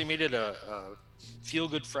officially made it a Feel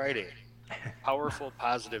Good Friday. Powerful,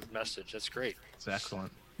 positive message. That's great. It's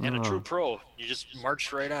excellent. And a Oh. true pro. You just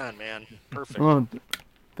marched right on, man. Perfect. Well,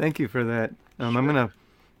 thank you for that. I'm gonna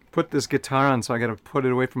put this guitar on, so I gotta put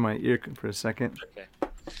it away from my ear for a second. Okay.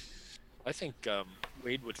 I think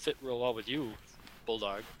Wade would fit real well with you,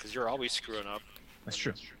 Bulldog, because you're always screwing up. That's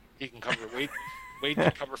true. He can cover Wade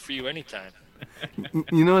can cover for you anytime.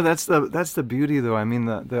 You know, that's the beauty, though. I mean,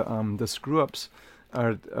 the screw ups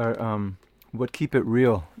are what keep it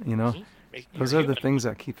real. You know, those are the things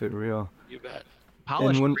that keep it real. You bet.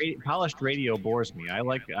 Polished radio bores me. I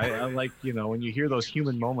like you know, when you hear those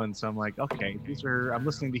human moments, I'm like, okay, I'm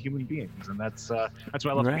listening to human beings, and that's why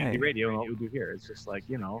I love community radio and what we do here. It's just like,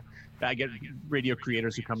 you know, I get radio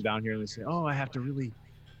creators who come down here and they say, oh, I have to really,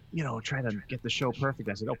 you know, try to get the show perfect.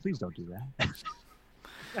 I said, oh, please don't do that.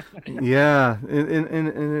 Yeah,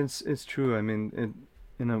 and it's true. I mean,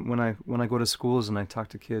 when I go to schools and I talk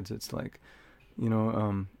to kids, it's like, you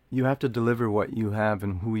know, you have to deliver what you have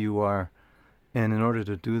and who you are, and in order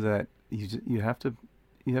to do that, you have to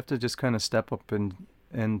just kind of step up and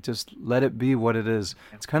just let it be what it is.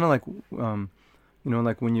 It's kind of like, you know,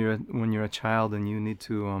 like when you're a child and you need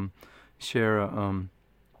to share.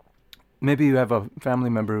 Maybe you have a family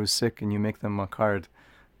member who's sick and you make them a card.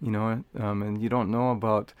 You know, and you don't know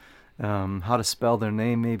about how to spell their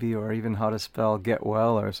name, maybe, or even how to spell get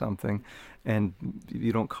well or something, and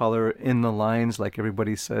you don't color in the lines like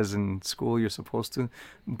everybody says in school you're supposed to,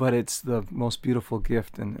 but it's the most beautiful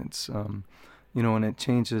gift, and it's, you know, and it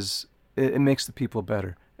changes, it makes the people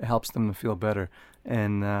better. It helps them to feel better,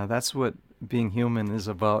 and that's what being human is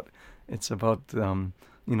about. It's about, you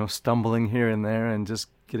know, stumbling here and there and just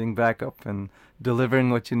getting back up and delivering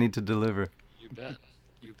what you need to deliver. You bet.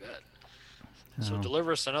 You bet. So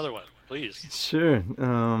deliver us another one, please. Sure.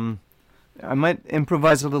 I might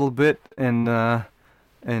improvise a little bit and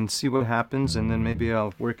see what happens, and then maybe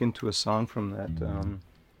I'll work into a song from that.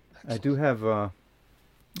 I do have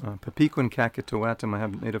Papiquan Kakatoatam. I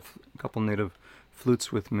have a couple native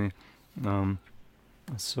flutes with me.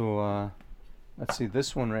 So let's see.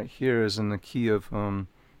 This one right here is in the key of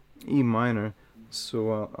E minor.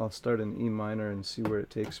 So I'll start in E minor and see where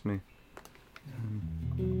it takes me.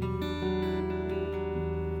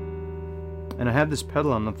 And I have this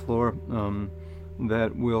pedal on the floor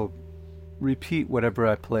that will repeat whatever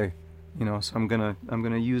I play, you know. So I'm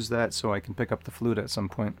gonna use that so I can pick up the flute at some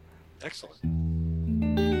point. Excellent.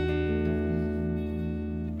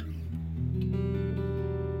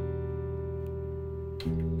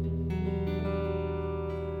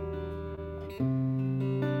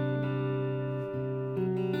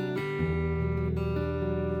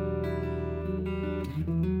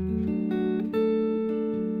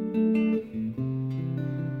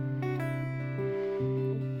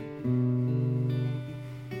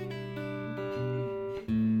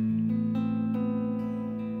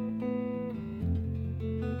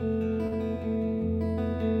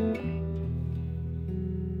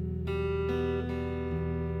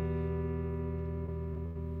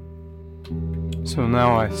 So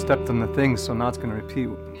now I stepped on the thing, so now it's going to repeat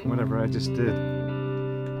whatever I just did.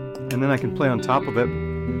 And then I can play on top of it.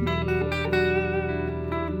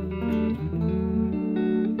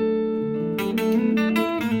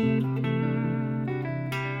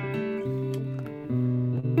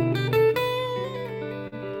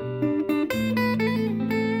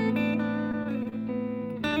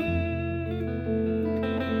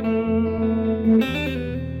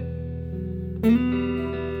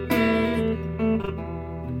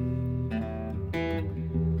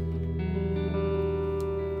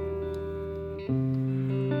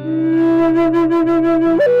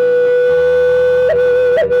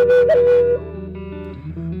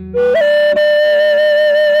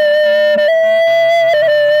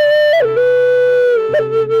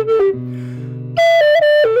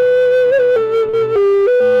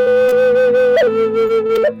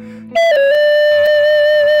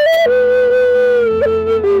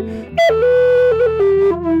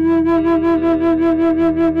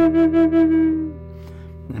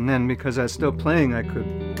 And then because I was still playing, I could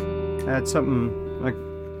add something, like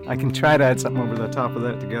I can try to add something over the top of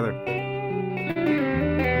that together.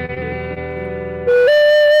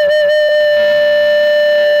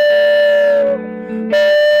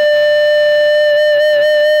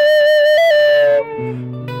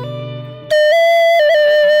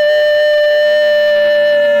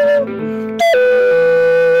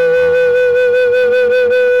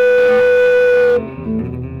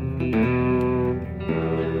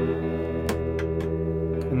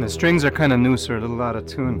 Strings are kind of new, so they're a little out of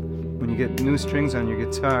tune. When you get new strings on your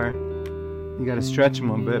guitar, you got to stretch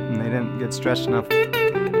them a bit, and they didn't get stretched enough. I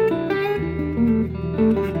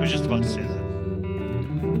was just about to say that.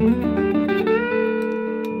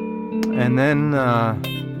 And then,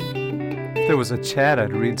 if there was a chat,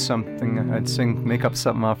 I'd read something. I'd make up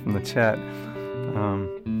something off from the chat.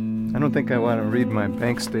 I don't think I want to read my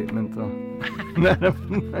bank statement, though.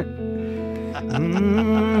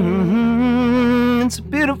 It's a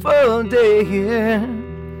beautiful day here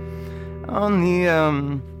on the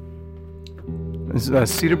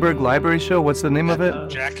Cedarburg Library Show. What's the name of it?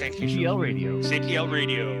 Jack Henke CPL Radio. CPL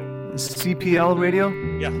Radio. CPL Radio?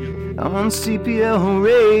 Yeah. On CPL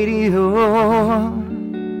Radio.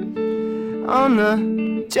 On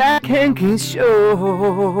the Jack Henke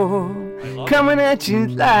Show. Coming at you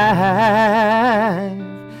live.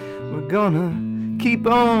 We're gonna keep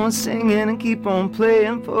on singing and keep on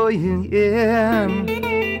playing for you, yeah.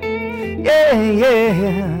 Yeah, yeah.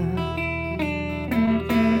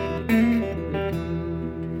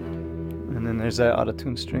 And then there's that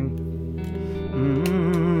auto-tune string.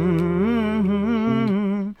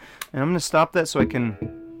 And I'm going to stop that so I can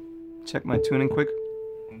check my tuning quick.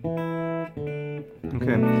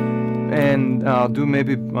 Okay. And I'll do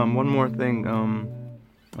maybe one more thing.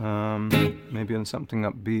 Maybe on something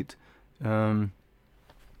upbeat.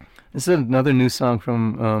 This is another new song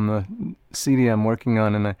from the CD I'm working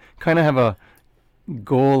on, and I kind of have a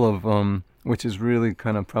goal of, which is really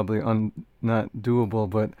kind of probably not doable,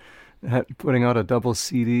 but putting out a double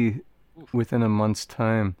CD within a month's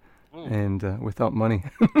time, and without money.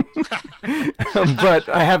 But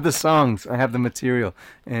I have the songs, I have the material,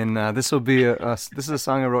 and this will be this is a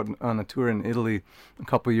song I wrote on a tour in Italy a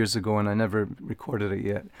couple years ago, and I never recorded it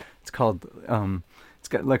yet. It's called, it's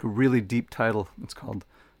got like a really deep title. It's called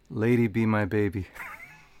Lady Be My Baby.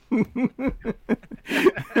 Because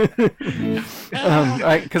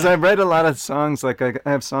I write a lot of songs, like I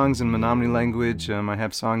have songs in Menominee language. I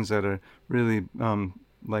have songs that are really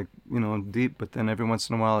like, you know, deep, but then every once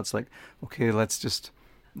in a while it's like, okay, let's just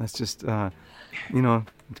you know,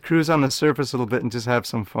 cruise on the surface a little bit and just have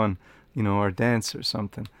some fun, you know, or dance or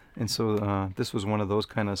something. And so this was one of those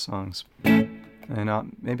kind of songs.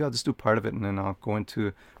 And maybe I'll just do part of it, and then I'll go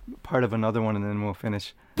into part of another one, and then we'll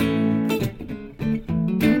finish.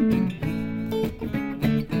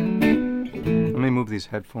 Let me move these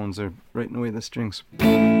headphones. They're right in the way of the strings.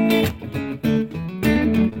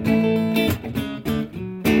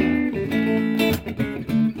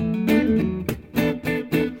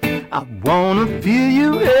 I wanna feel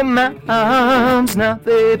you in my arms now,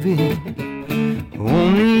 baby.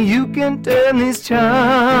 Only you can turn these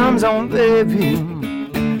charms on, baby.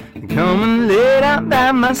 Come and lay down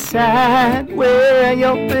by my side, wear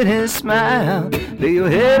your pretty smile. Lay your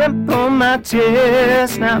head up on my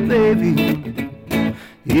chest now, baby.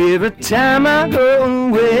 Every time I go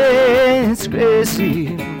away, it's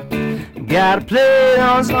crazy. Gotta play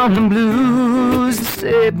on some blues to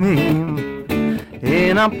save me.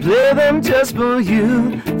 And I'll play them just for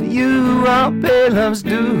you. For you, I'll pay love's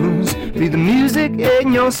dues. Be the music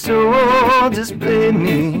in your soul, just play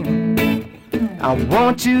me. I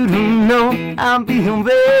want you to know I'll be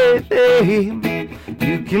away.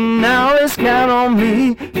 You can always count on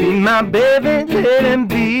me. Be my baby, let him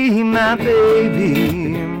be my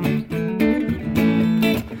baby.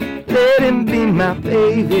 Let him be my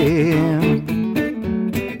baby.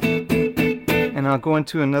 And I'll go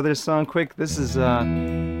into another song quick. This is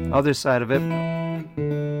other side of it.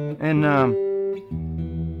 And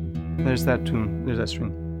there's that tune. There's that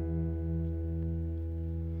string.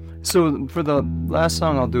 So for the last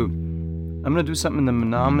song I'll do, I'm going to do something in the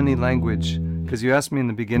Menominee language, because you asked me in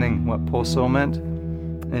the beginning what Poso meant,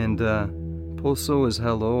 and Poso is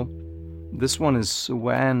hello. This one is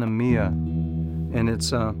Suwanamia, and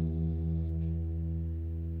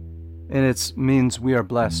it means we are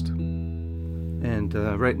blessed. And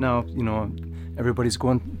right now, you know, everybody's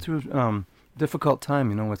going through difficult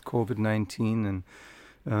time, you know, with COVID-19, and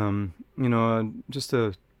you know,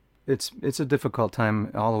 it's a difficult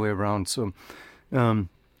time all the way around. So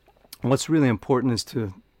what's really important is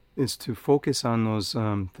to focus on those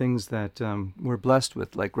things that we're blessed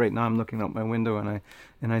with. Like right now I'm looking out my window and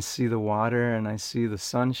I see the water and I see the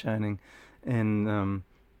sun shining, and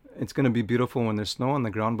it's going to be beautiful when there's snow on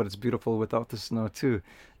the ground, but it's beautiful without the snow too.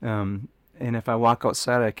 And if I walk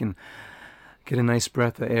outside, I can get a nice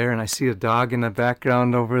breath of air, and I see a dog in the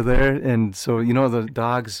background over there. And so, you know, the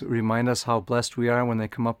dogs remind us how blessed we are when they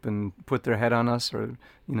come up and put their head on us, or,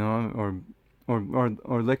 you know,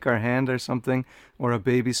 or lick our hand or something, or a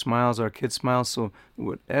baby smiles or a kid smiles. So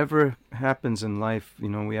whatever happens in life, you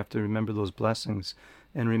know, we have to remember those blessings,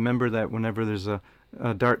 and remember that whenever there's a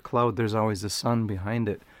dark cloud, there's always the sun behind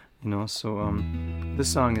it, you know. So this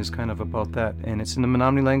song is kind of about that, and it's in the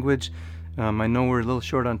Menominee language. I know we're a little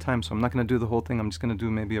short on time, so I'm not going to do the whole thing. I'm just going to do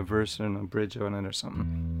maybe a verse and a bridge on it or something.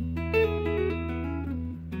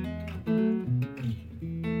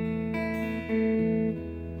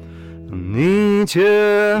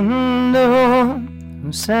 Nichendo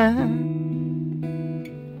san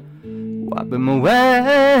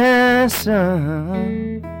wabimawasa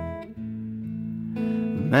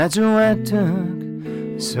majuatuk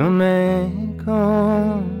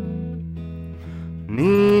sumeko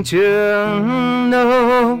Nichendo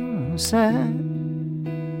san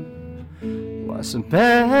was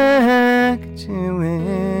back to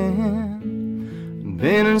win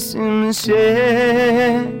been a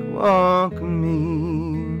shake walk me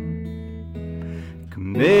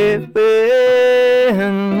Kambenuki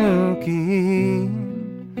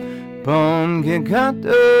Pom ke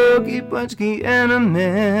kato ki pachki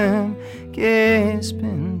anamem ke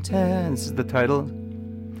spinta. This is the title.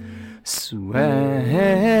 Swanami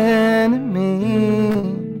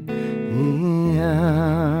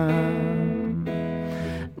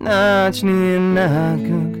Nachni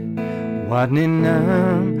nakuk Wadni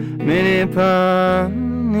nam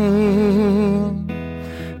minipani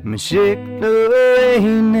Mashik no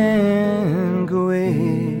einen gwe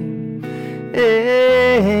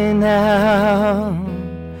now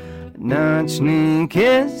Nachni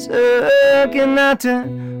kesakinata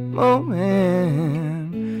moment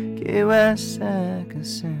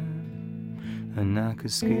Kewasakasan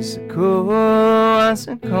Anakaskisako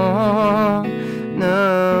asako no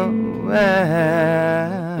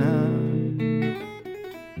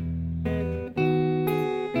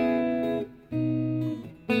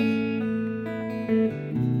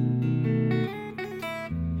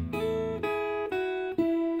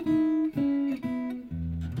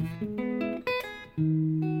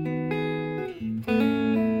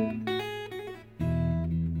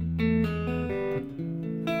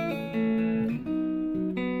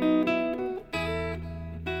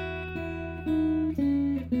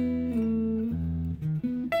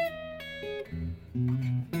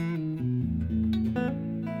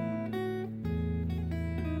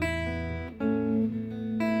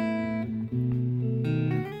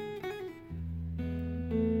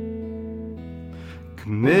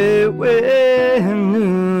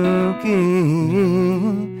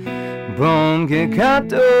Bonke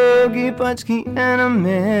katogi pachki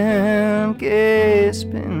anamem ke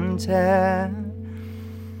spinta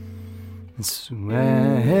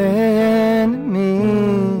Swan me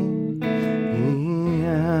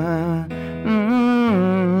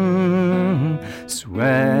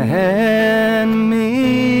Swan me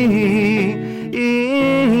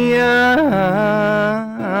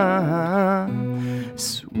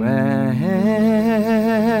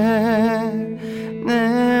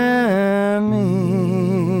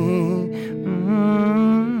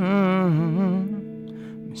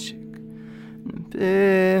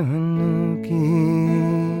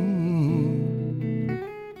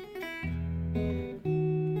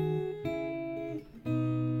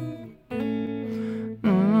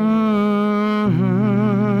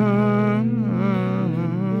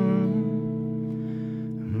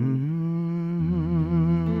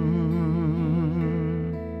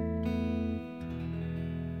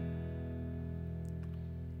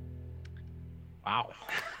Wow.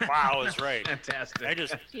 Wow is right. Fantastic. I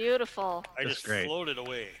just Beautiful. floated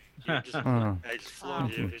away. I just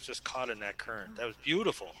floated. It's just caught in that current. That was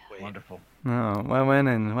beautiful. Wade. Wonderful. No, I went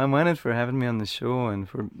in for having me on the show and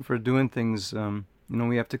for doing things.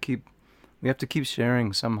 We have to keep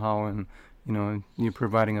sharing somehow, and you're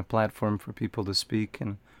providing a platform for people to speak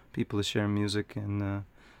and people to share music, and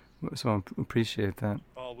so I appreciate that.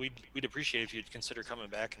 Well, we'd appreciate if you'd consider coming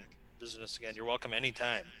back and visit us again. You're welcome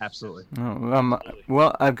anytime. Absolutely. Oh,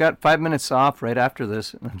 well, I've got 5 minutes off right after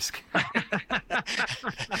this. I'm just kidding.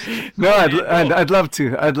 No, I'd love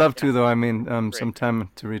to. I'd love to, though. I mean, some time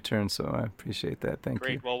to return, so I appreciate that. Thank you.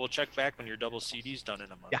 Great. Well, we'll check back when your double CD's done in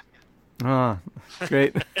a month. Yeah. Oh,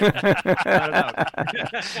 great. No,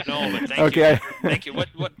 but thank you. Thank you. What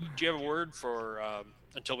do you have a word for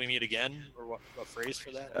until we meet again, or what a phrase for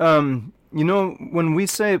that? When we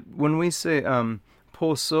say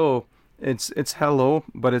po so, it's hello,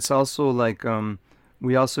 but it's also like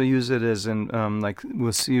we also use it as in like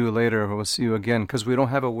we'll see you later or we'll see you again, because we don't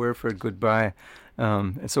have a word for goodbye.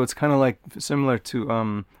 So it's kind of like similar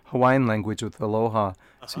to Hawaiian language with aloha.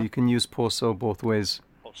 So you can use po so both ways.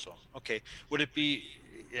 Po so. Okay. Would it be?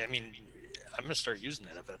 I mean, I'm gonna start using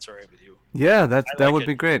that if that's all right with you. Yeah, that would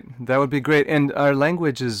be great. That would be great. And our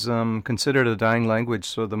language is considered a dying language,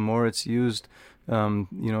 so the more it's used,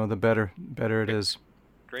 the better it is.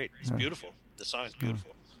 Great. It's beautiful. The song is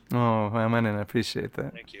beautiful. Oh, I appreciate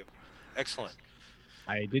that. Thank you. Excellent.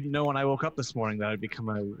 I didn't know when I woke up this morning that I'd become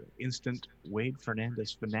an instant Wade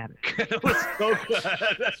Fernandez fanatic. It was so good.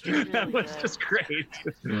 That was just great.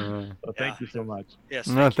 So thank you so much. Yes.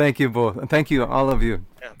 Thank you both. Thank you, all of you.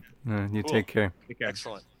 Yeah. You take care.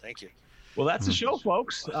 Excellent. Thank you. Well, that's the show,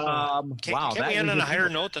 folks. Can't we end on a higher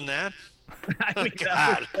note than that? Oh,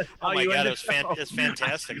 God. Oh, my God. It's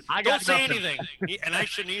fantastic. Don't say anything. And I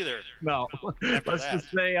shouldn't either. No. Let's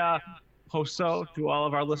just say Hoso to all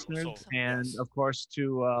of our listeners. And, of course,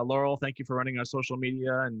 to Laurel, thank you for running our social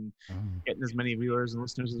media and getting as many viewers and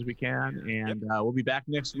listeners as we can. And we'll be back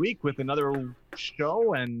next week with another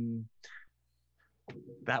show. And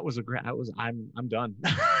that was I'm done.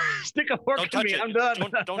 Stick a fork in me. I'm done.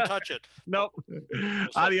 Don't touch it. Nope.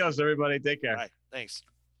 Adios, everybody. Take care. All right. Thanks.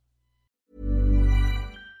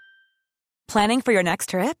 Planning for your next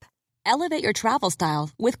trip? Elevate your travel style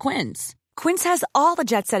with Quince. Quince has all the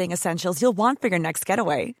jet-setting essentials you'll want for your next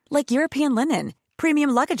getaway, like European linen, premium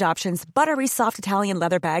luggage options, buttery soft Italian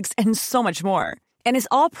leather bags, and so much more. And is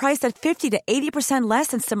all priced at 50 to 80% less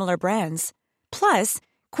than similar brands. Plus,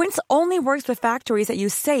 Quince only works with factories that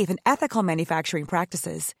use safe and ethical manufacturing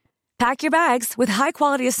practices. Pack your bags with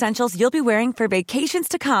high-quality essentials you'll be wearing for vacations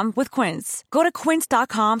to come with Quince. Go to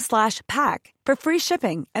quince.com/pack for free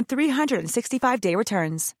shipping and 365-day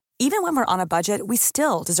returns. Even when we're on a budget, we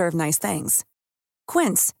still deserve nice things.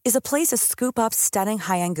 Quince is a place to scoop up stunning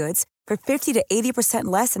high-end goods for 50 to 80%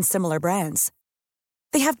 less than similar brands.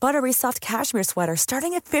 They have buttery soft cashmere sweaters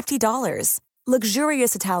starting at $50,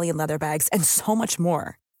 luxurious Italian leather bags, and so much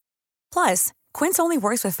more. Plus, Quince only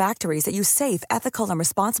works with factories that use safe, ethical, and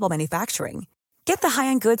responsible manufacturing. Get the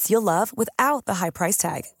high-end goods you'll love without the high price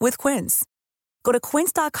tag with Quince. Go to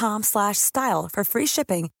quince.com/style for free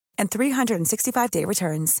shipping and 365-day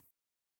returns.